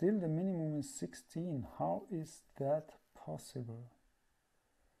 and still the minimum is 16. How is that possible?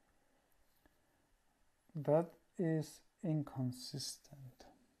 That is inconsistent.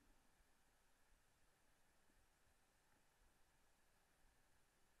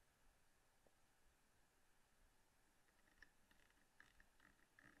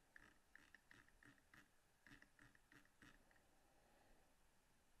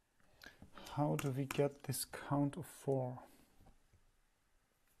 How do we get this count of 4?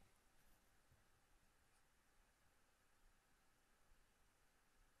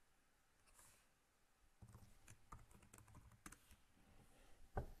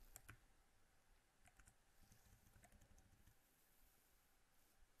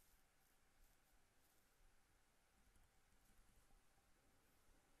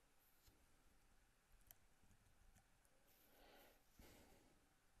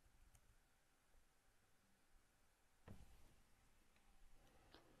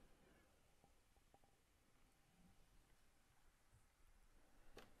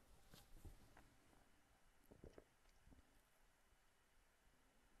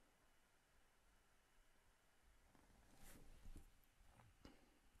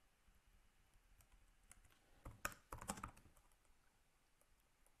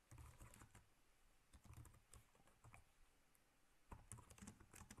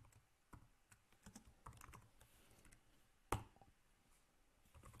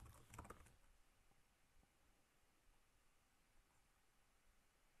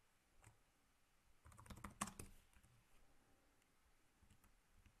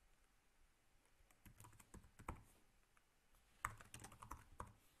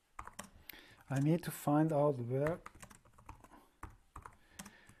 I need to find out where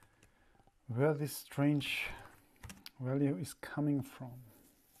this strange value is coming from.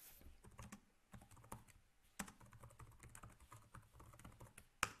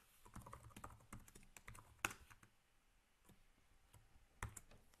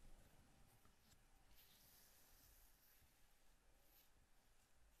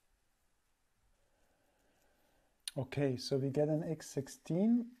 Okay, so we get an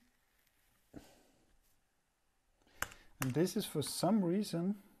x16, and this is for some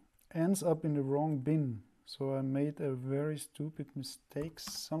reason ends up in the wrong bin. So I made a very stupid mistake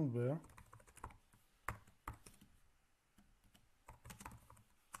somewhere.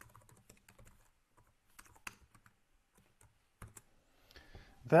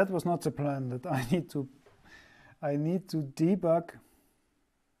 That was not the plan. That I need to debug.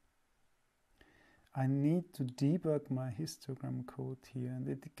 I need to debug my histogram code here, and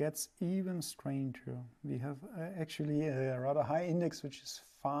it gets even stranger. We have actually a rather high index, which is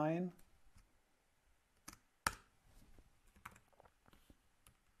fine.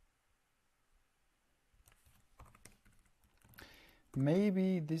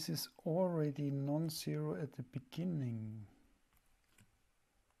 Maybe this is already non-zero at the beginning.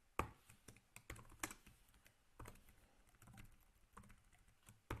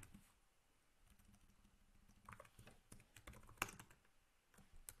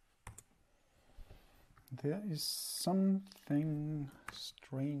 There is something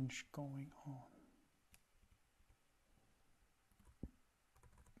strange going on.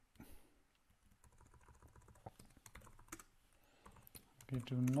 We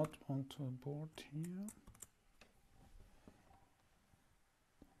do not want to abort here.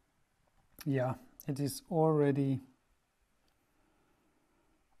 Yeah, it is already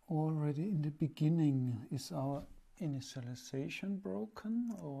in the beginning. Is our initialization broken,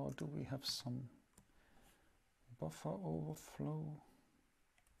 or do we have some buffer overflow?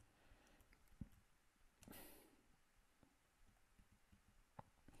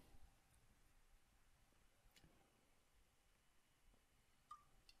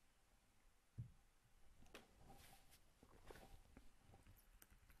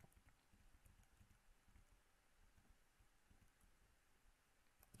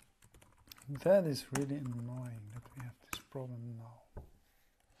 That is really annoying that we have this problem now.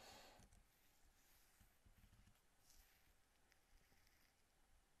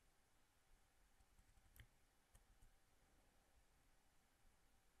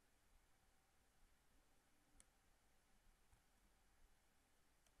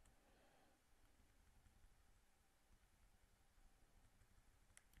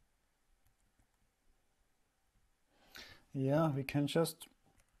 Yeah, we can just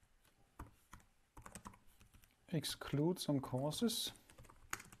exclude some courses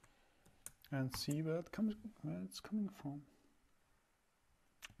and see where it's coming from.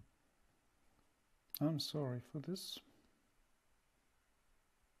 I'm sorry for this.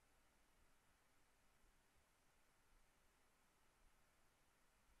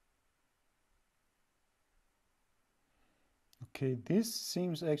 Okay, this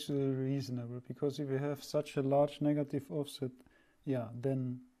seems actually reasonable, because if we have such a large negative offset, yeah,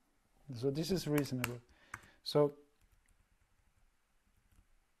 then, so this is reasonable. So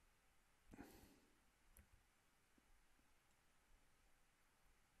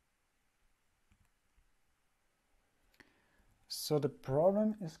the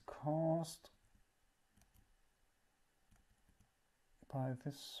problem is caused by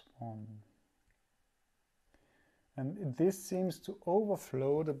this one. And this seems to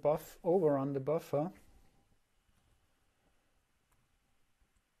overflow the overrun the buffer.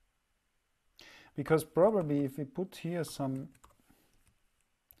 Because probably if we put here some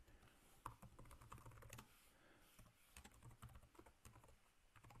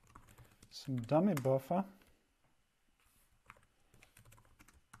dummy buffer,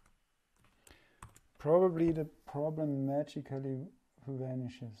 probably the problem magically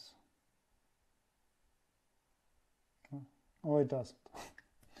vanishes. Oh, it doesn't.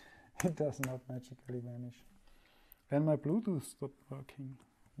 It does not magically vanish. And my Bluetooth stopped working.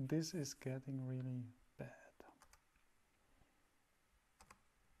 This is getting really bad.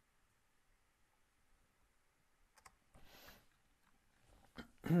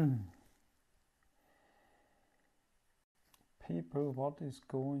 People, what is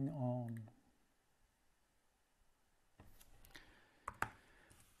going on?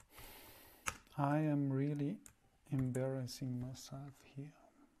 I am really embarrassing myself here.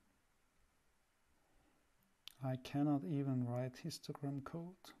 I cannot even write histogram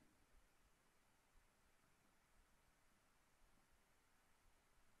code.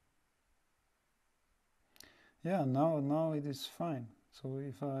 Yeah, now it is fine. So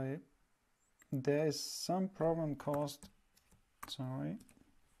if there is some problem caused, sorry.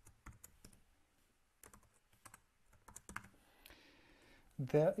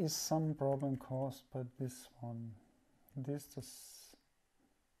 There is some problem caused by this one. This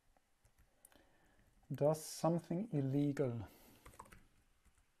does something illegal.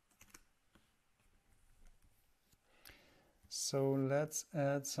 So let's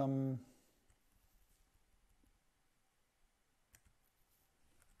add some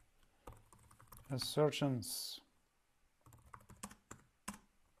assertions.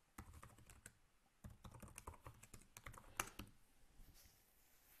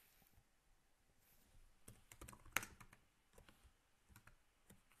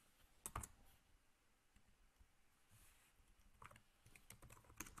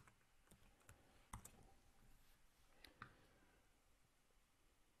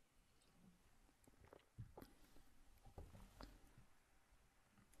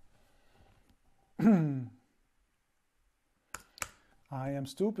 I am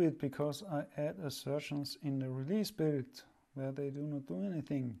stupid because I add assertions in the release build where they do not do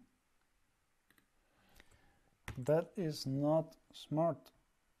anything. That is not smart.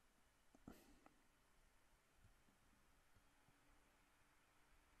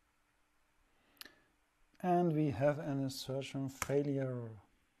 And we have an assertion failure,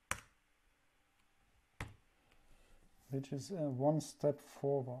 which is one step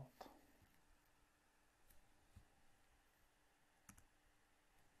forward.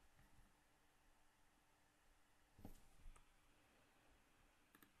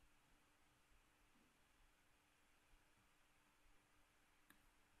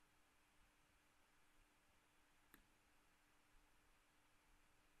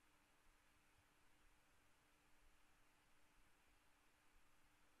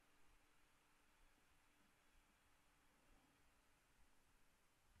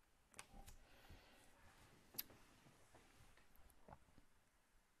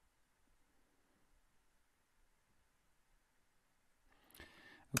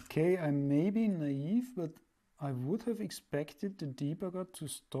 Okay, I may be naive, but I would have expected the debugger to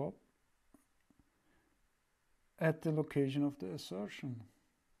stop at the location of the assertion.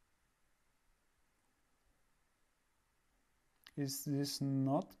 Is this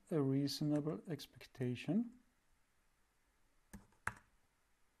not a reasonable expectation?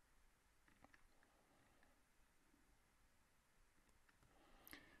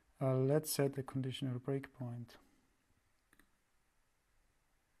 Let's set a conditional breakpoint.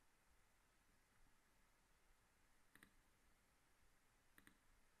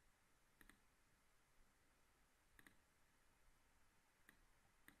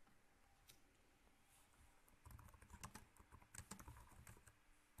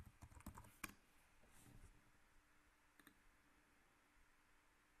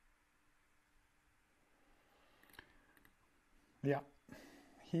 Yeah,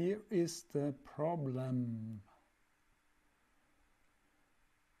 here is the problem.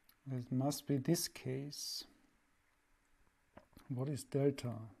 It must be this case. What is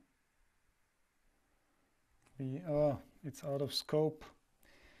delta? It's out of scope.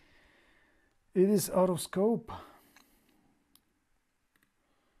 It is out of scope.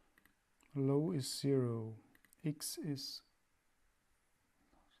 Low is 0. X is...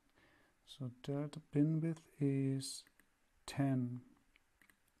 So delta bin width is 10.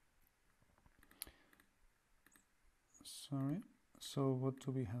 Sorry. So what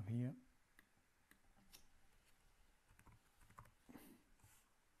do we have here?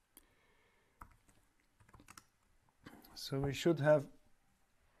 So we should have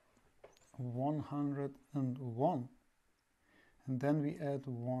 101. And then we add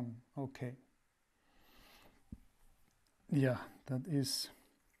 1. Okay. Yeah, that is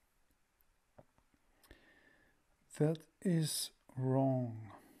wrong.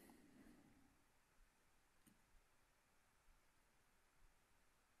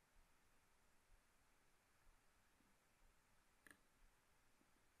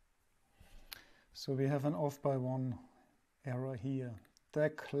 So we have an off by 1 error here. The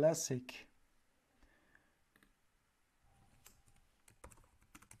classic.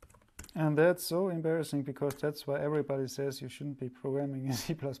 And that's so embarrassing because that's why everybody says you shouldn't be programming in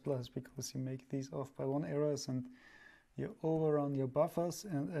C++ because you make these off by 1 errors and you overrun your buffers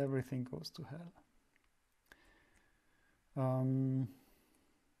and everything goes to hell.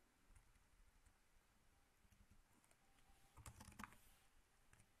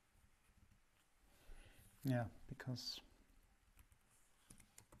 Yeah, because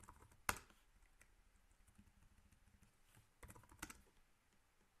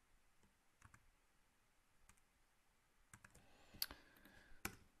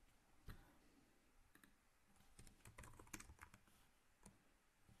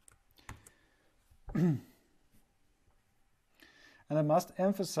And I must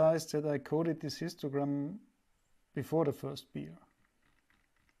emphasize that I coded this histogram before the first beer.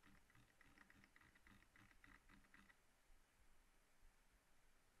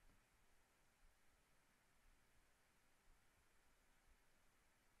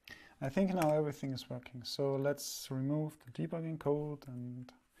 I think now everything is working. So let's remove the debugging code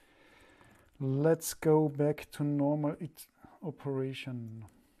and let's go back to normal operation.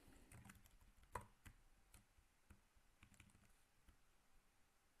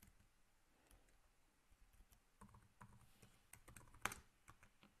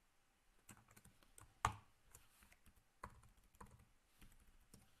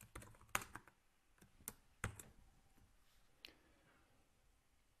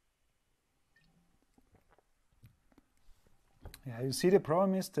 Yeah, you see the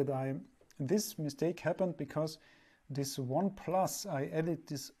problem is that this mistake happened because this 1 plus, I added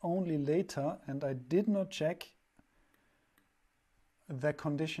this only later and I did not check the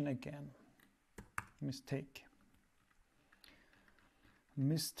condition again. Mistake.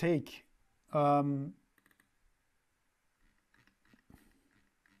 Mistake.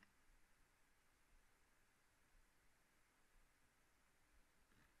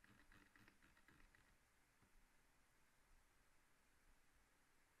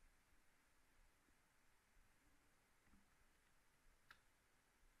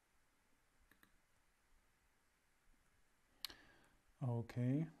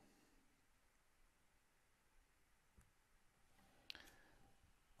 Okay.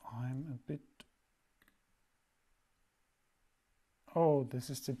 I'm a bit... Oh, this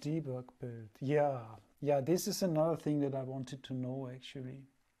is the debug build. Yeah, this is another thing that I wanted to know actually.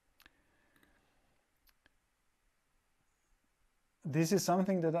 This is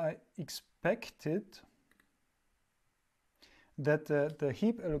something that I expected, that the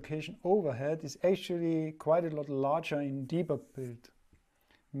heap allocation overhead is actually quite a lot larger in debug build.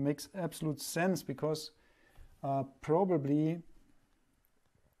 Makes absolute sense because probably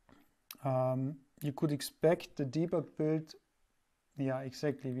you could expect the debug build. Yeah,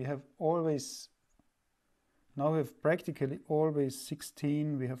 exactly. We have always, now we have practically always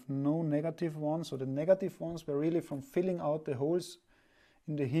 16. We have no negative ones. So the negative ones were really from filling out the holes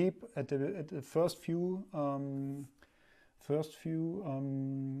in the heap at the first few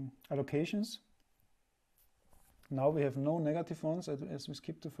allocations. Now we have no negative ones as we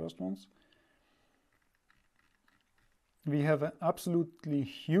skip the first ones. We have an absolutely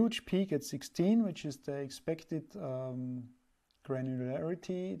huge peak at 16, which is the expected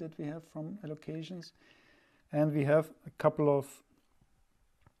granularity that we have from allocations. And we have a couple of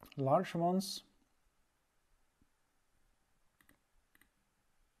large ones.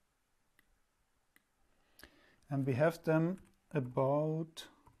 And we have them about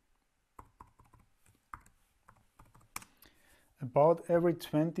every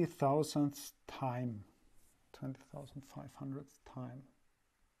 20,000th time, 20,500th time.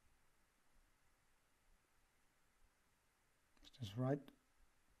 Is this right?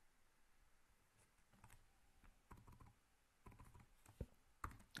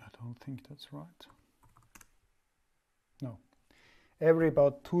 I don't think that's right. No, every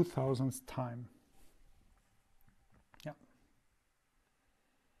about 2000th time. Yeah.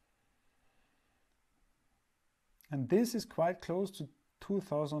 And this is quite close to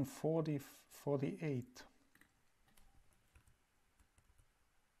 2048.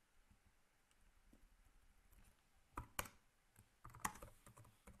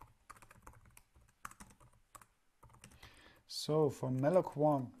 So for malloc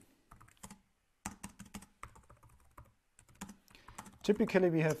 1, typically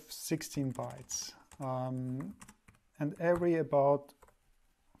we have 16 bytes, and every about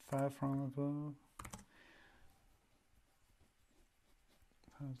 500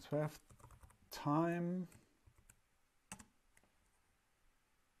 12th time,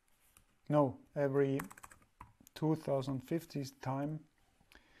 no, every 2050th time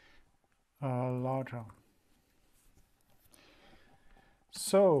larger.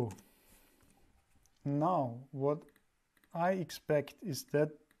 So now what I expect is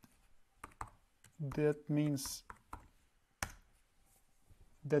that means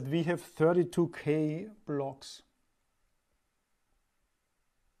that we have 32K blocks.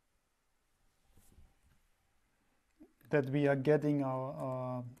 That we are getting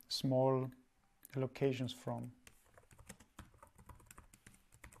our small allocations from.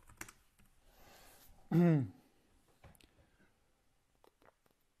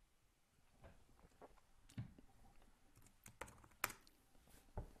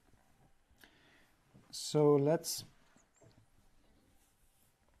 So let's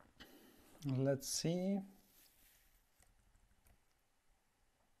Let's see.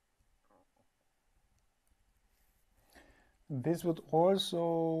 This would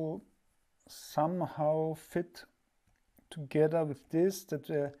also somehow fit together with this,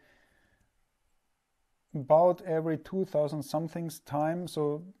 that about every 2000 somethings time,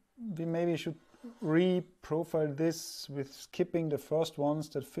 so we maybe should re-profile this with skipping the first ones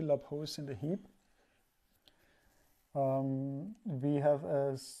that fill up holes in the heap. We have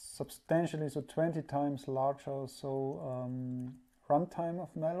a substantially, so 20 times larger, so runtime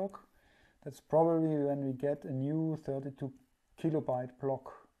of malloc. That's probably when we get a new 32 kilobyte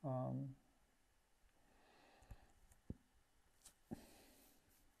block.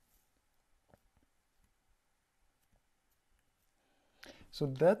 So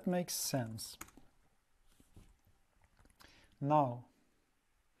that makes sense. Now,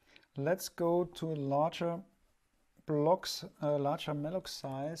 let's go to a larger blocks, larger malloc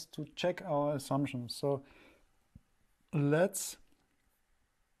size to check our assumptions. So let's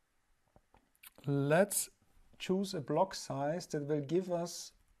choose a block size that will give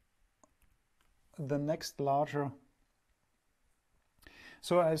us the next larger.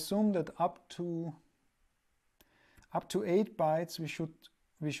 So I assume that up to 8 bytes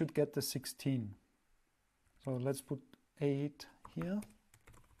we should get the 16. So let's put 8 here.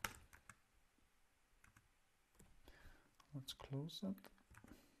 Let's close that.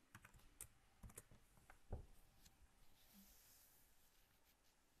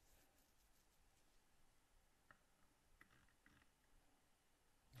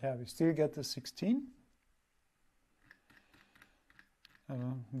 Yeah, we still get the 16.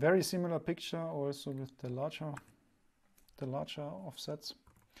 Very similar picture also with the larger offsets.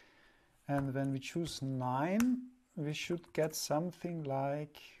 And when we choose 9, we should get something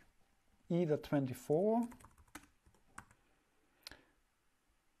like either 24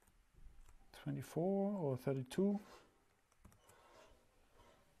 or 32.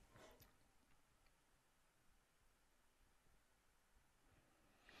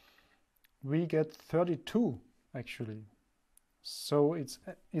 We get 32 actually. So it's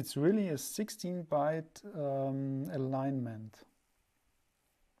really a 16-byte alignment.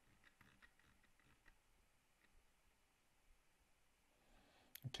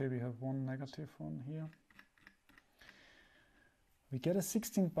 Okay, we have one negative one here. We get a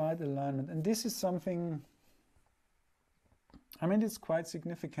 16-byte alignment, and this is something, I mean, it's quite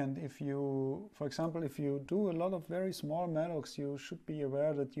significant. If you, for example, if you do a lot of very small mallocs, you should be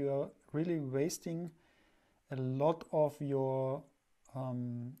aware that you are really wasting a lot of your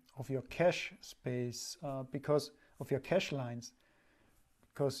cache space because of your cache lines.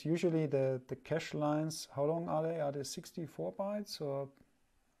 Because usually the cache lines, how long are they? Are they 64 bytes? Or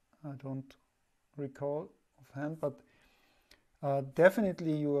I don't recall offhand, but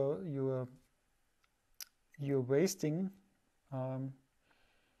definitely you're wasting,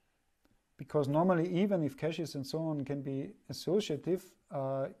 because normally even if caches and so on can be associative,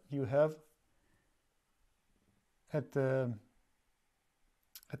 you have at the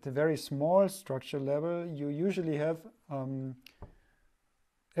very small structure level, you usually have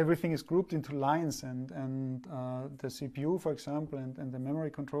everything is grouped into lines, and the CPU, for example, and the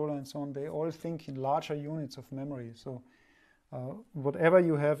memory controller and so on, they all think in larger units of memory. So whatever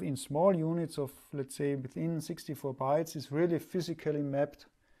you have in small units of, let's say, within 64 bytes is really physically mapped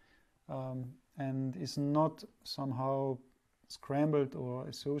and is not somehow scrambled or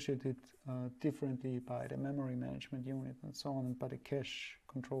associated differently by the memory management unit and so on, and by the cache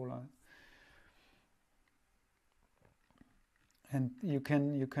controller. And you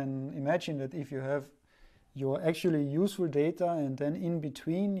can imagine that if you have your actually useful data, and then in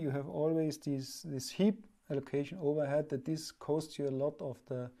between you have always this heap allocation overhead, that this costs you a lot of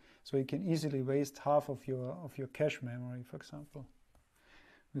so you can easily waste half of your cache memory, for example,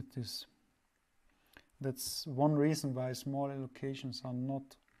 with this. That's one reason why small allocations are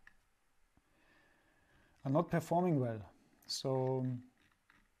not performing well. So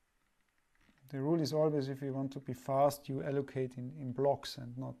the rule is always, if you want to be fast, you allocate in blocks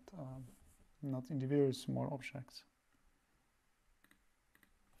and not individual small objects.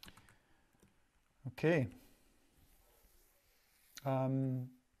 Okay.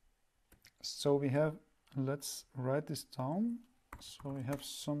 So we have, let's write this down. So we have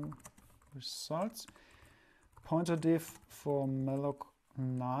some results. Pointer diff for malloc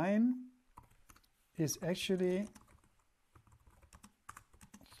 9 is actually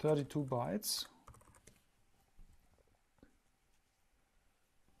 32 bytes.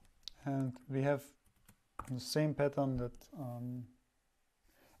 And we have the same pattern that,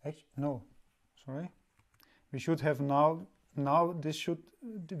 no, sorry. We should have now now we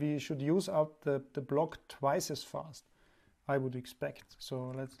should use up the block twice as fast, I would expect.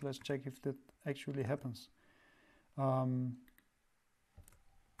 So let's check if that actually happens.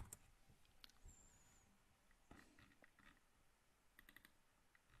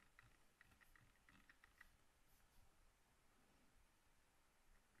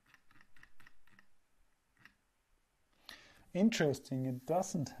 Interesting, it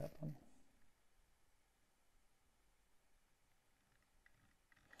doesn't happen.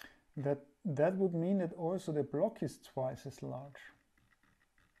 That would mean that also the block is twice as large.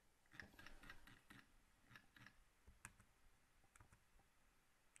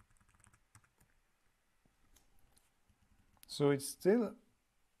 So it's still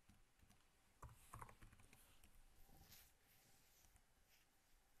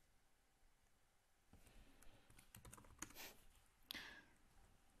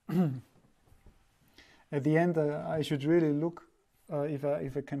at the end, I should really look if I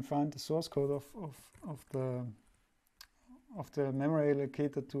can find the source code of the memory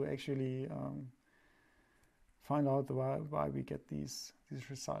allocator to actually find out why we get these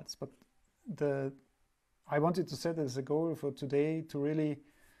results. But I wanted to set as a goal for today to really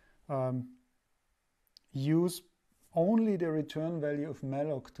use only the return value of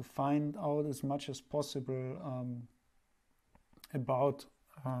malloc to find out as much as possible about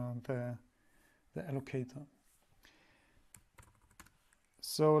the allocator.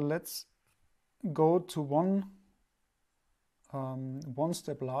 So let's go to one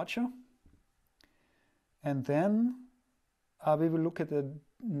step larger, and then we will look at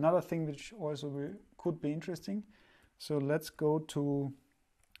another thing which also could be interesting. So let's go to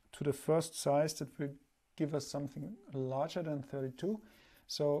the first size that will give us something larger than 32.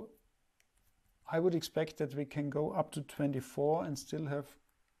 So I would expect that we can go up to 24 and still have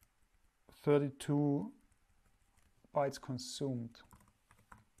 32 bytes consumed.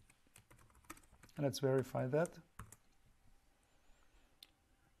 Let's verify that.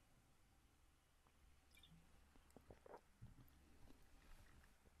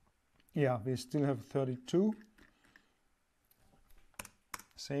 Yeah, we still have 32.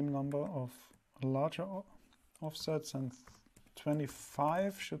 Same number of larger offsets, and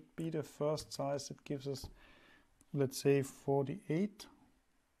 25 should be the first size that gives us, let's say, 48.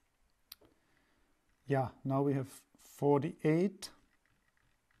 Yeah, now we have 48.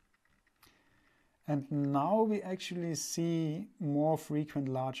 And now we actually see more frequent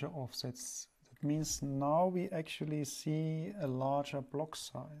larger offsets. That means now we actually see a larger block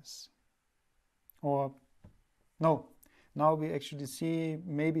size. Or no, now we actually see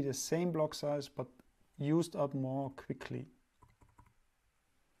maybe the same block size but used up more quickly.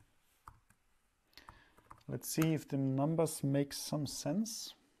 Let's see if the numbers make some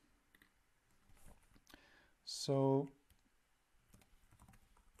sense. So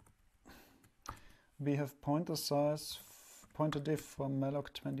we have pointer diff for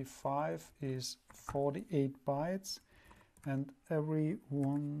malloc 25 is 48 bytes, and every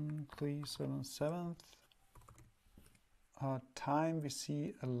 1/377th time we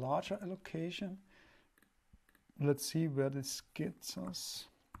see a larger allocation. Let's see where this gets us.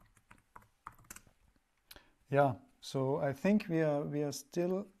 Yeah, so I think we are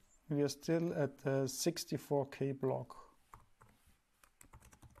still at the 64K block.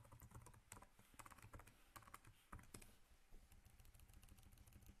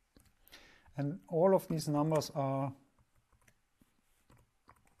 And all of these numbers are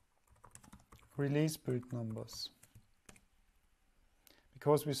release build numbers.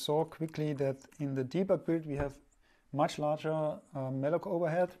 Because we saw quickly that in the debug build we have much larger malloc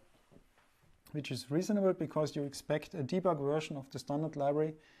overhead, which is reasonable because you expect a debug version of the standard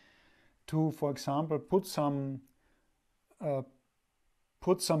library to, for example, put some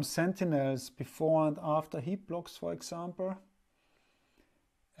sentinels before and after heap blocks, for example,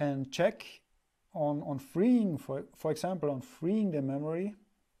 and check on freeing, for example, on freeing the memory,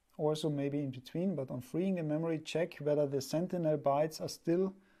 also maybe in between, but on freeing the memory, check whether the sentinel bytes are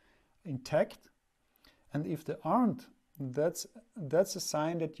still intact. And if they aren't, that's a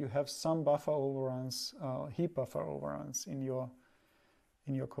sign that you have some buffer overruns, heap buffer overruns in your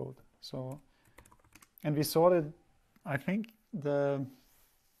code. So, and we saw that I think the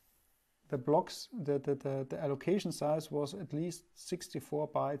blocks, the allocation size was at least 64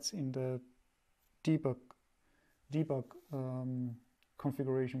 bytes in the debug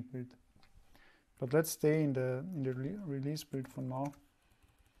configuration build. But let's stay in the release build for now.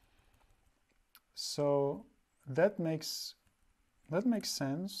 So that makes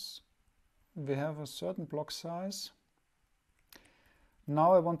sense. We have a certain block size.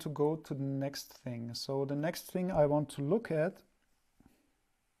 Now I want to go to the next thing. So the next thing I want to look at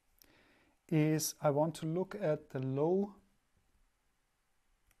is I want to look at the low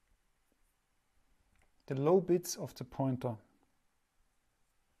bits of the pointer.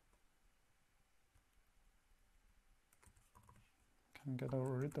 Can get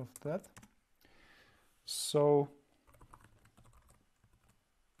rid of that. So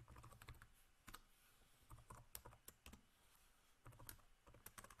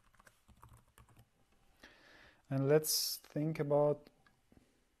and let's think about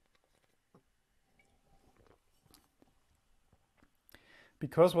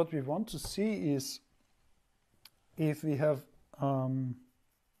because what we want to see is if we have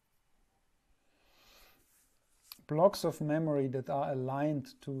blocks of memory that are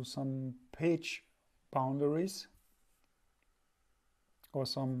aligned to some page boundaries or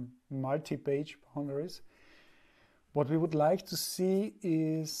some multi-page boundaries, what we would like to see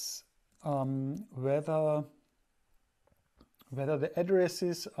is whether the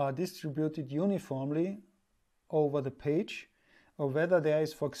addresses are distributed uniformly over the page, or whether there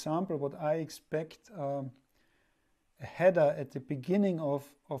is, for example, what I expect a header at the beginning of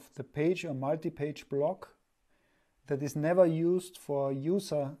the page or multi-page block that is never used for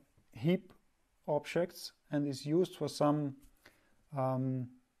user heap objects and is used for some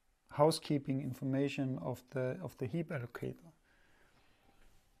housekeeping information of the heap allocator.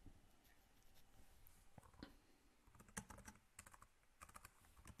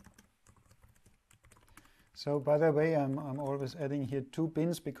 So by the way, I'm always adding here 2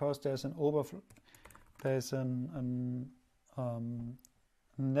 bins because there's an overflow. There's an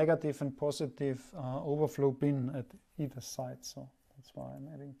negative and positive overflow bin at either side. So that's why I'm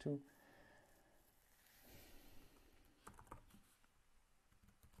adding 2.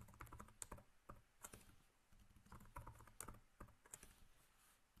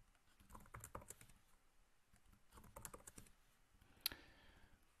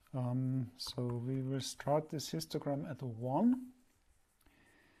 So we will start this histogram at 1.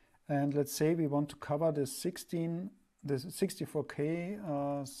 And let's say we want to cover the 64K.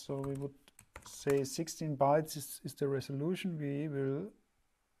 So we would say 16 bytes is the resolution we will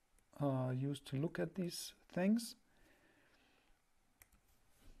use to look at these things.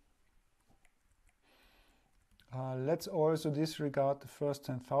 Let's also disregard the first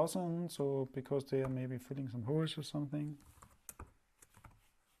 10,000, so because they are maybe filling some holes or something.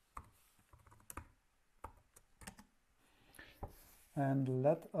 And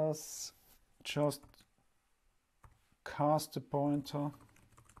let us just cast the pointer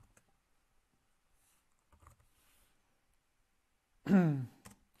and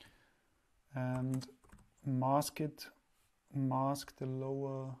mask the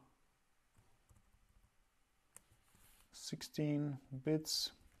lower 16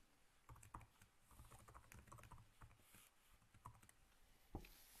 bits.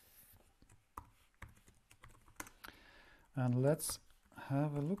 And let's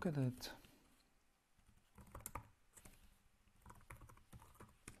have a look at it.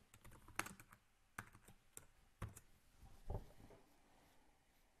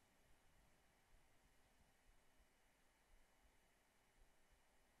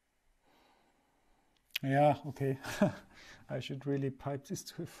 Yeah, okay. I should really pipe this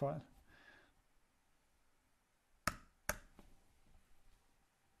to a file.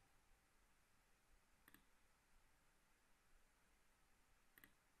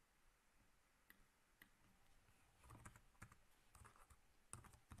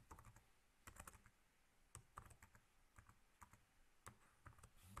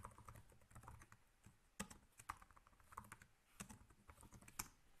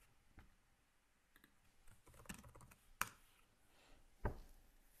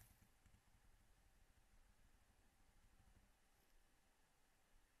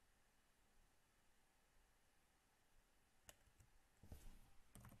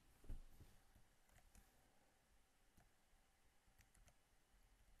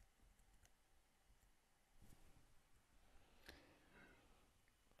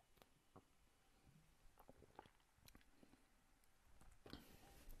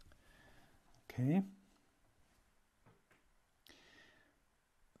 Okay.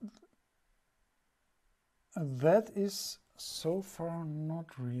 That is so far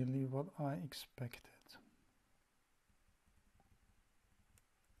not really what I expected.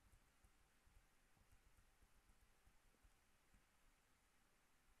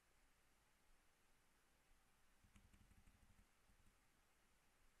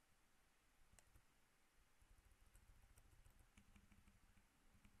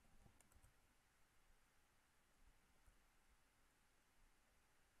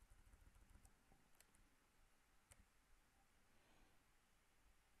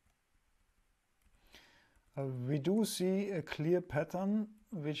 We do see a clear pattern,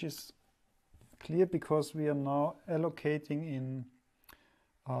 which is clear because we are now allocating in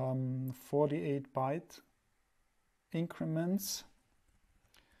 48-byte increments.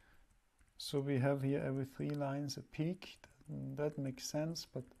 So we have here every 3 lines a peak. That makes sense,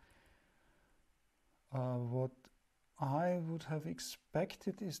 but what I would have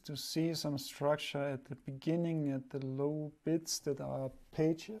expected is to see some structure at the beginning at the low bits that are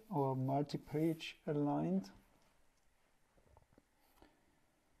page or multi-page aligned.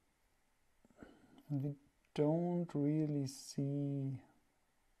 And we don't really see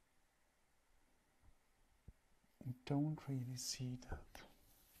that.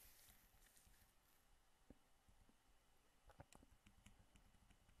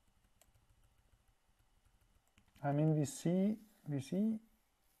 I mean, we see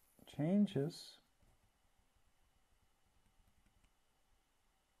changes.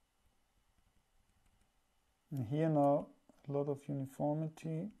 And here now a lot of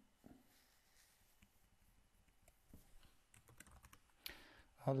uniformity.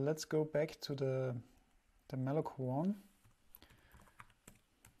 Let's go back to the malloc one.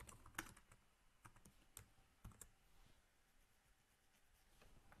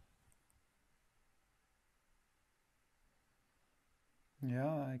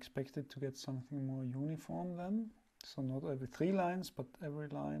 Yeah, I expected to get something more uniform then. So not every 3 lines, but every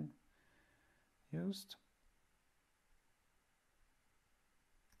line used.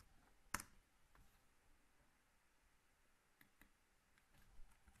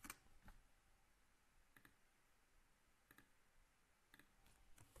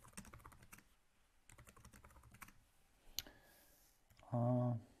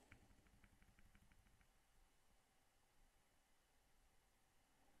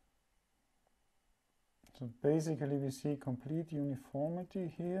 So basically we see complete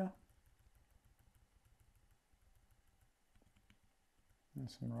uniformity here. And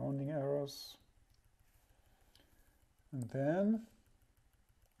some rounding errors. And then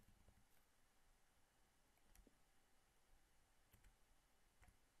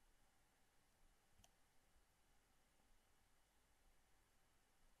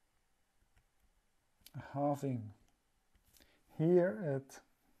a halving here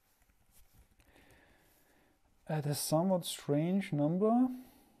at a somewhat strange number.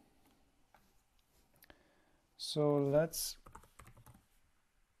 So let's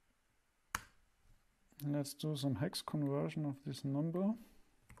do some hex conversion of this number.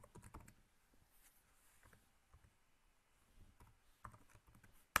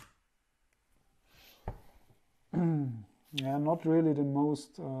 Yeah, not really the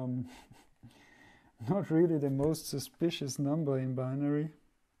most not really the most suspicious number in binary.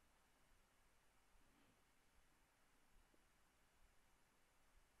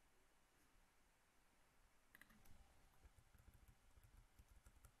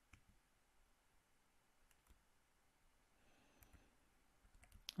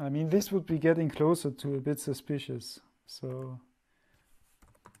 I mean, this would be getting closer to a bit suspicious. So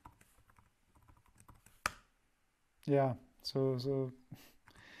yeah, so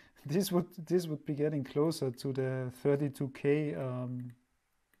this would be getting closer to the 32K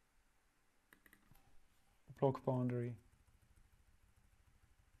block boundary.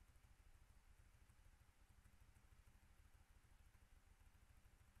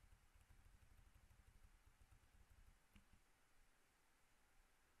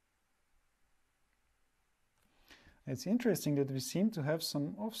 It's interesting that we seem to have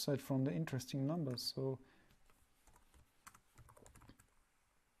some offset from the interesting numbers. So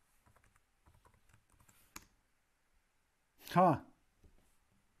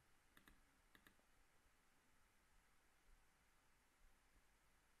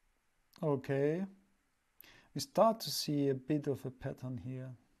okay, we start to see a bit of a pattern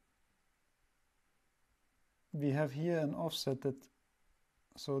here. We have here an offset that,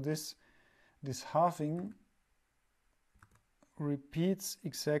 so this halving repeats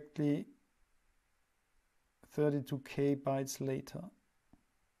exactly 32K bytes later.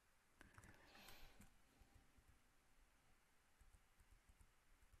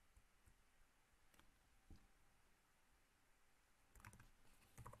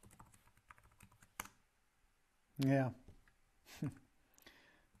 Yeah.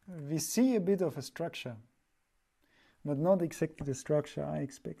 We see a bit of a structure, but not exactly the structure I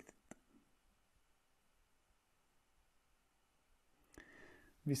expected.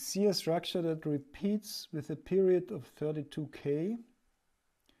 We see a structure that repeats with a period of 32K,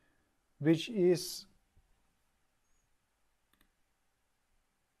 which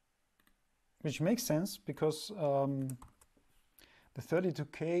makes sense because The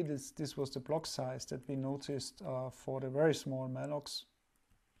 32K, this was the block size that we noticed for the very small mallocs.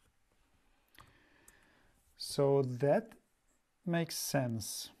 So that makes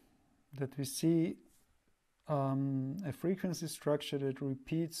sense, that we see a frequency structure that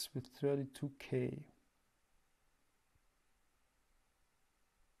repeats with 32K.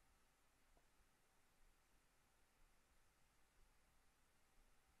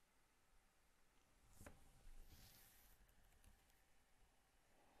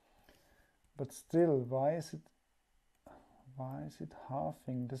 But still, why is it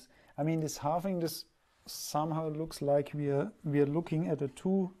halving? This, I mean, this halving, this somehow looks like we are looking at a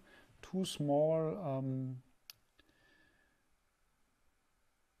too small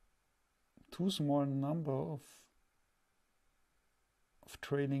number of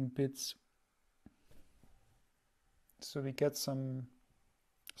training bits. So we get some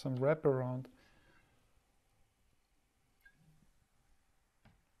wraparound.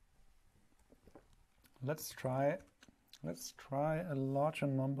 Let's try a larger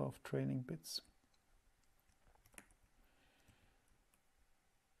number of training bits.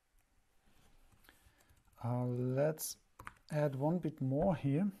 Let's add one bit more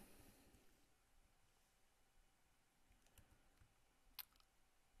here.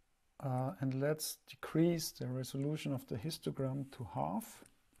 And let's decrease the resolution of the histogram to half.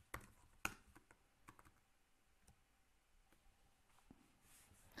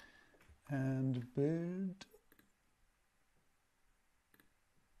 And build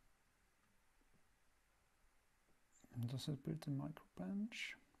does it build the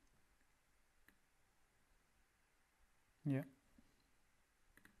microbench? Yeah.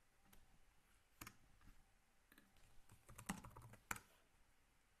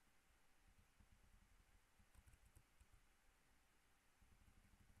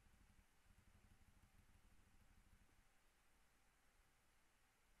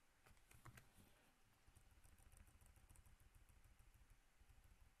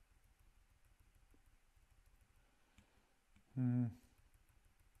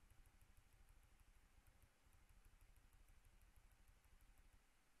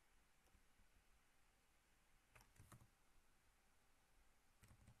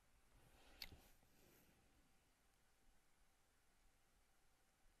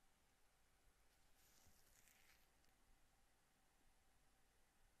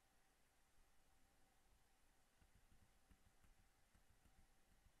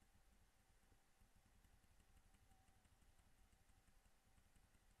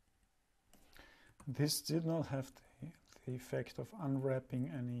 This did not have the effect of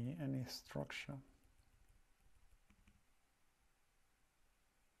unwrapping any structure.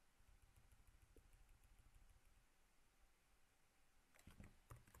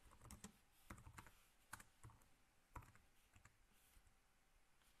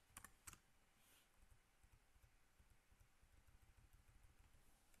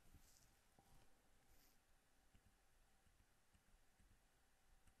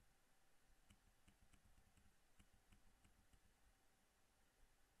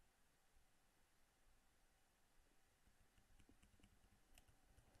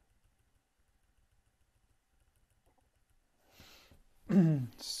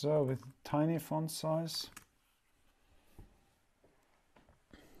 So with tiny font size,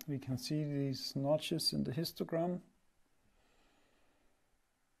 we can see these notches in the histogram.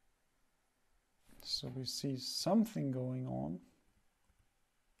 So we see something going on.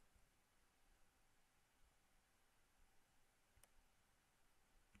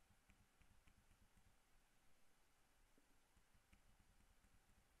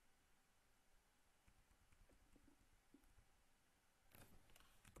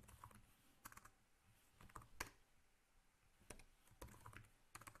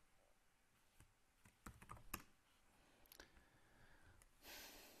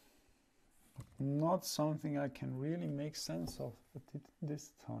 Not something I can really make sense of at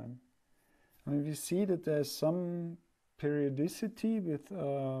this time. I mean, we see that there's some periodicity with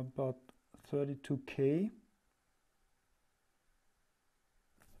about 32K.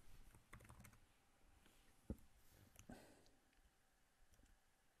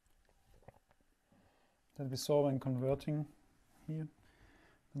 That we saw when converting here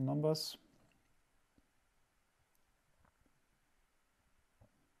the numbers.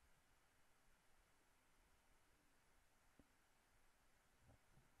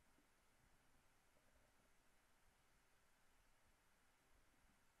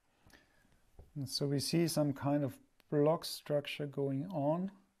 And so we see some kind of block structure going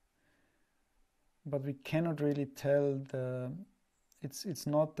on, but we cannot really tell it's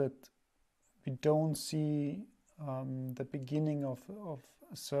not that we don't see the beginning of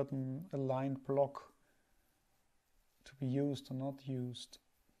a certain aligned block to be used or not used.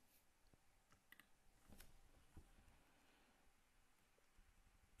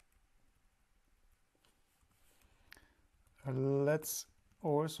 Let's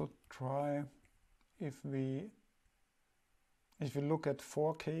also try if we look at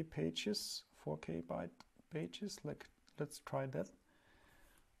 4K pages, 4K byte pages, like let's try that.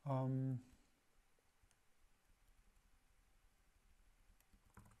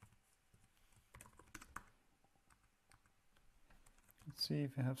 Let's see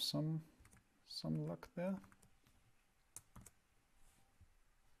if we have some luck there.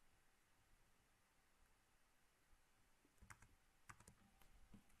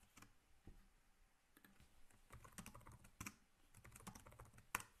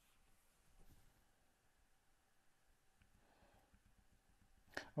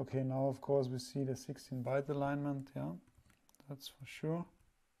 Okay, now of course we see the 16-byte alignment, yeah, that's for sure.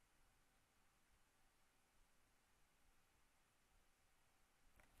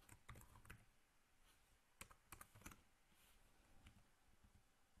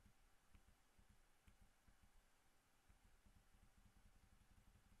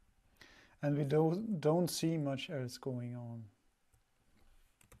 And we don't see much else going on.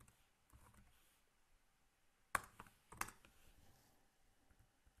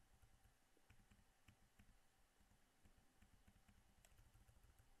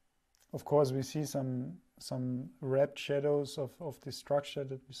 Of course, we see some wrapped shadows of the structure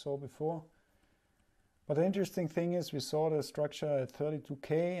that we saw before. But the interesting thing is we saw the structure at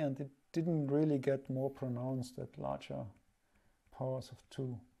 32K and it didn't really get more pronounced at larger powers of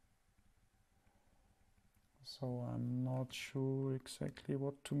 2. So I'm not sure exactly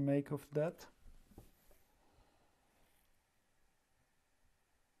what to make of that.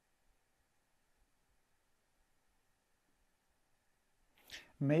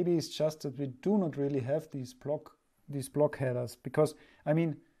 Maybe it's just that we do not really have these block headers, because I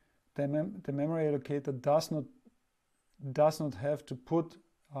mean the memory allocator does not have to put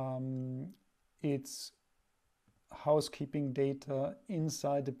its housekeeping data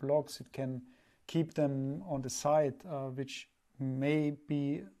inside the blocks. It can keep them on the side, which may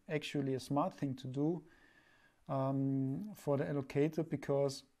be actually a smart thing to do for the allocator,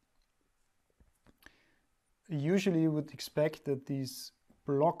 because usually you would expect that these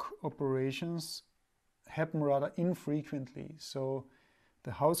block operations happen rather infrequently. So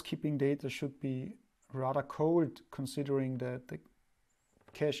the housekeeping data should be rather cold considering the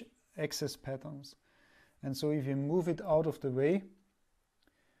cache access patterns. And so if you move it out of the way,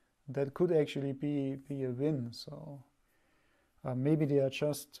 that could actually be a win. So maybe they are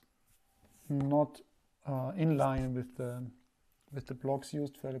just not in line with the blocks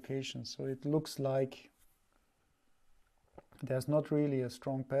used for allocation. So it looks like there's not really a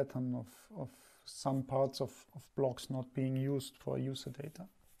strong pattern of some parts of blocks not being used for user data.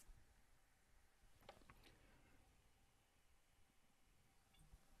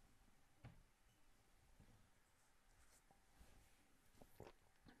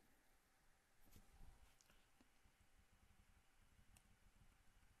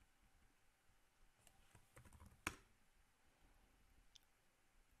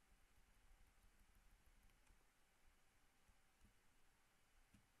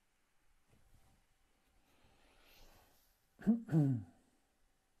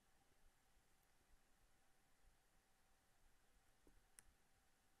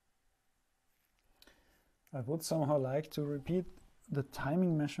 I would somehow like to repeat the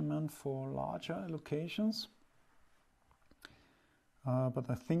timing measurement for larger allocations, but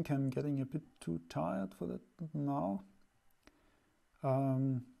I think I'm getting a bit too tired for that now.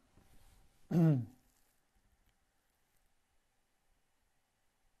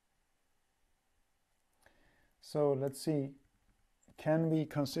 So let's see, can we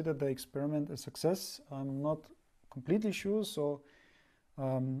consider the experiment a success? I'm not completely sure. So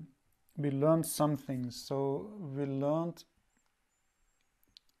we learned some things. So we learned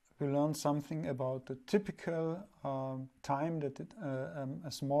something about the typical time that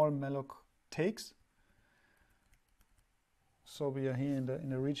a small malloc takes. So we are here in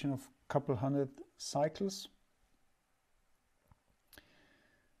the region of a couple hundred cycles.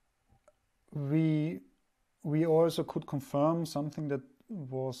 We also could confirm something that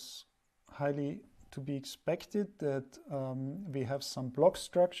was highly to be expected, that we have some block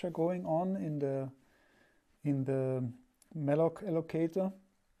structure going on in the malloc allocator.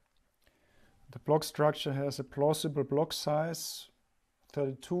 The block structure has a plausible block size,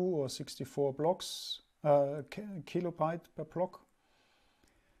 32 or 64 blocks, kilobyte per block.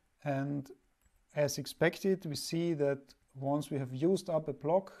 And as expected, we see that once we have used up a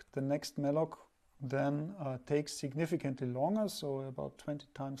block, the next malloc then takes significantly longer, so about 20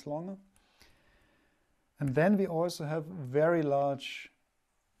 times longer. And then we also have very large,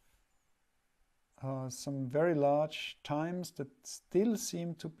 some very large times that still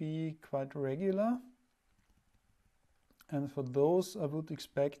seem to be quite regular. And for those, I would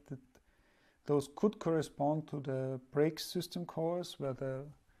expect that those could correspond to the break system calls, where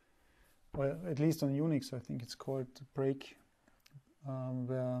well, at least on Unix, I think it's called break,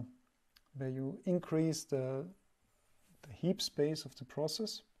 where you increase the heap space of the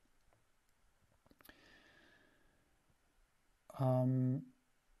process. We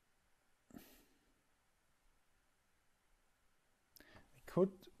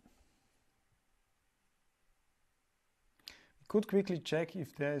could quickly check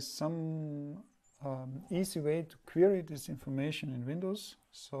if there is some easy way to query this information in Windows.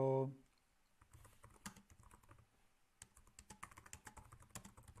 So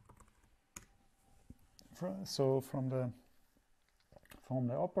from the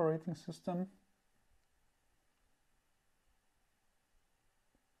operating system,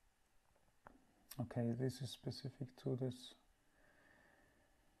 okay, this is specific to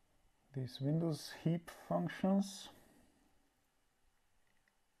these Windows heap functions.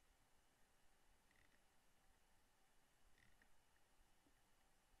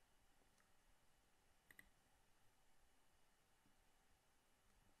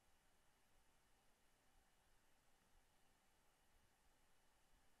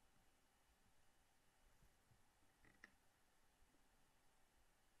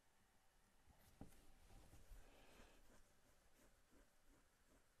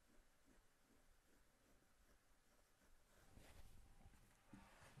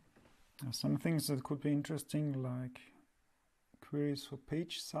 Some things that could be interesting, like queries for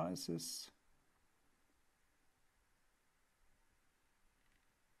page sizes.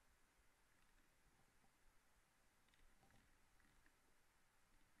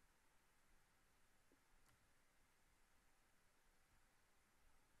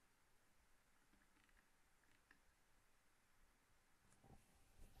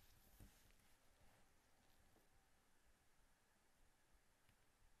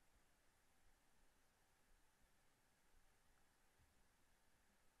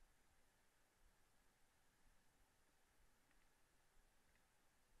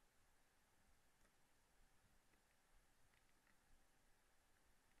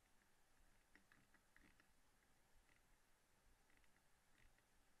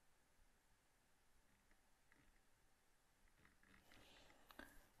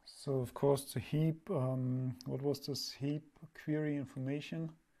 So of course the heap, what was this heap query information?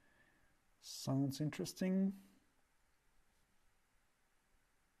 Sounds interesting.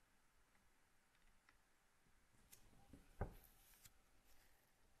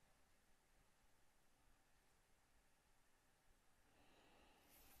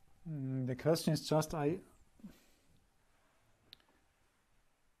 The question is just, I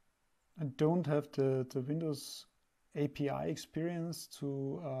don't have the Windows API experience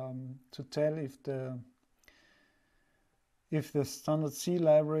to tell if the standard C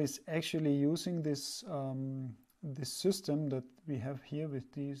library is actually using this this system that we have here with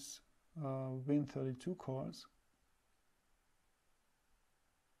these Win32 calls.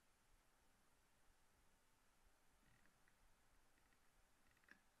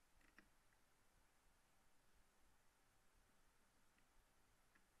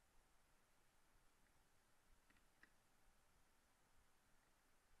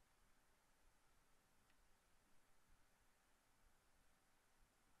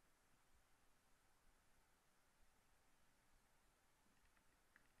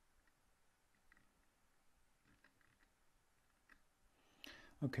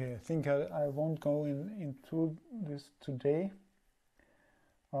 Okay, I think I won't go into this today.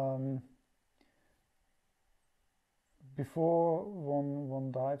 Before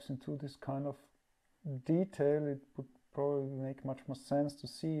one dives into this kind of detail, it would probably make much more sense to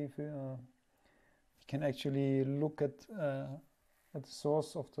see if you can actually look at the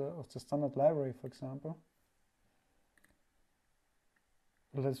source of the standard library, for example.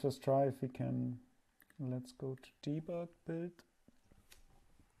 But let's just try if we can. Let's go to debug build.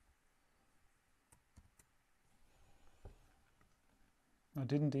 I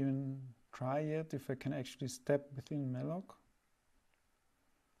didn't even try yet if I can actually step within malloc.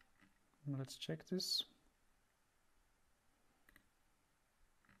 Let's check this.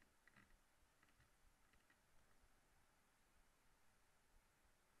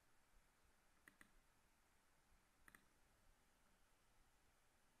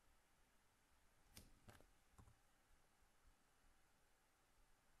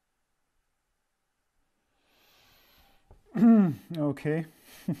 Okay.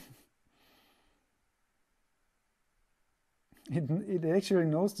 It actually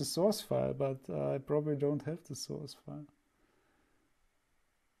knows the source file, but I probably don't have the source file.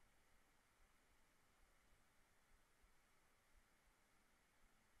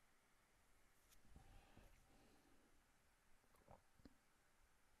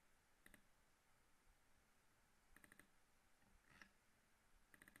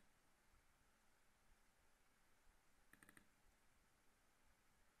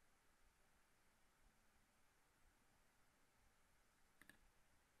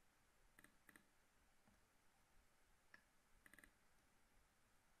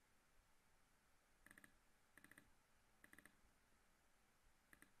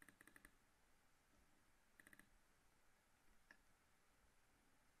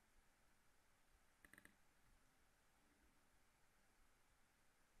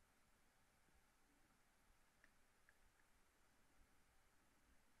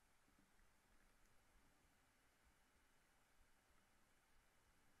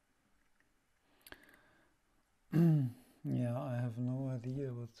 Yeah, I have no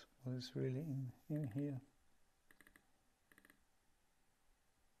idea what is really in here.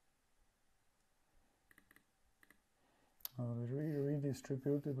 The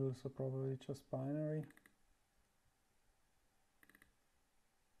redistributables are probably just binary.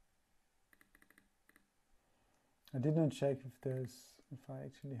 I did not check if I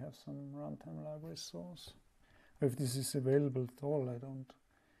actually have some runtime library source, or if this is available at all. I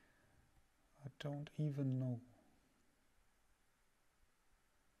don't even know.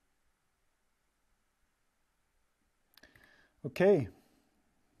 Okay,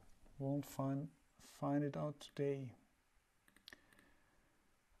 won't find it out today.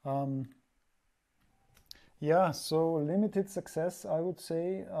 Yeah, so limited success, I would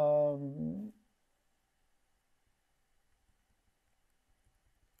say.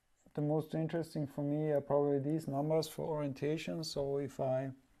 The most interesting for me are probably these numbers for orientation. So if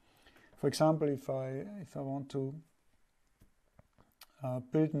I, for example, if I want to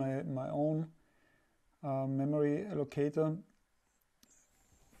build my own memory allocator,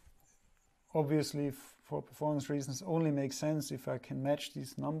 obviously for performance reasons only makes sense if I can match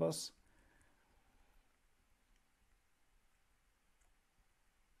these numbers.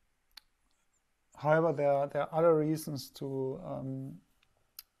 However, there are other reasons to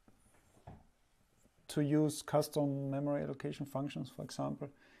use custom memory allocation functions, for example,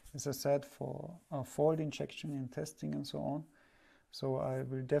 as I said, for fault injection in testing and so on. So I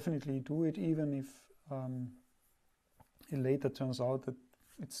will definitely do it, even if it later turns out that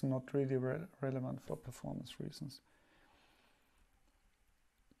it's not really relevant for performance reasons.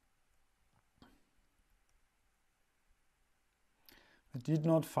 I did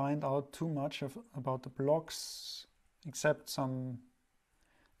not find out too much about the blocks, except some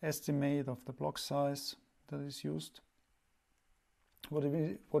estimate of the block size that is used. What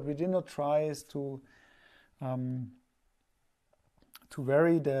we did not try is to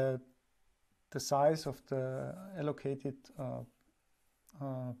vary the size of the allocated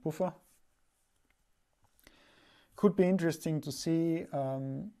buffer. Could be interesting to see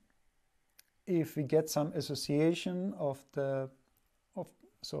if we get some association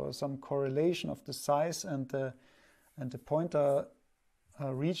so some correlation of the size and the pointer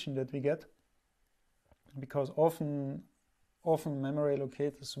region that we get, because often memory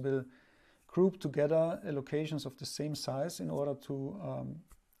allocators will group together allocations of the same size in order to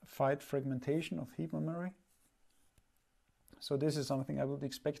fight fragmentation of heap memory. So this is something I would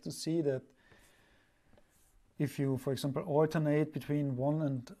expect to see, that if you, for example, alternate between 1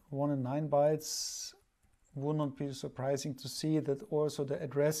 and 9 bytes, would not be surprising to see that also the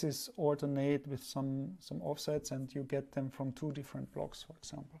addresses alternate with some offsets, and you get them from 2 different blocks, for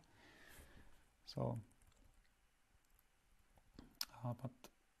example. So, but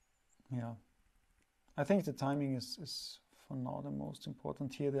yeah, I think the timing is for now the most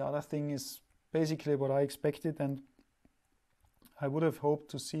important here. The other thing is basically what I expected, and I would have hoped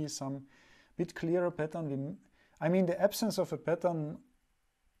to see some bit clearer pattern. I mean, the absence of a pattern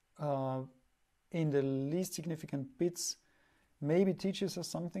in the least significant bits maybe teaches us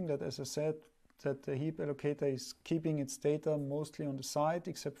something, that, as I said, that the heap allocator is keeping its data mostly on the side,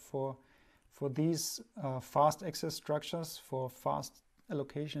 except for these fast access structures for fast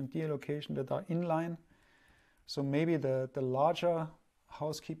allocation and deallocation that are inline. So maybe the larger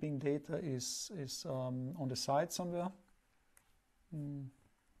housekeeping data is on the side somewhere.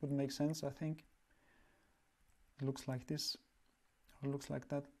 Would make sense, I think. It looks like this, or looks like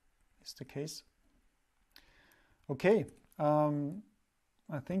that is the case. Okay,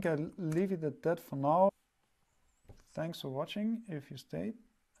 I think I'll leave it at that for now. Thanks for watching if you stayed,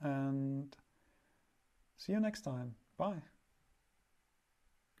 and see you next time. Bye.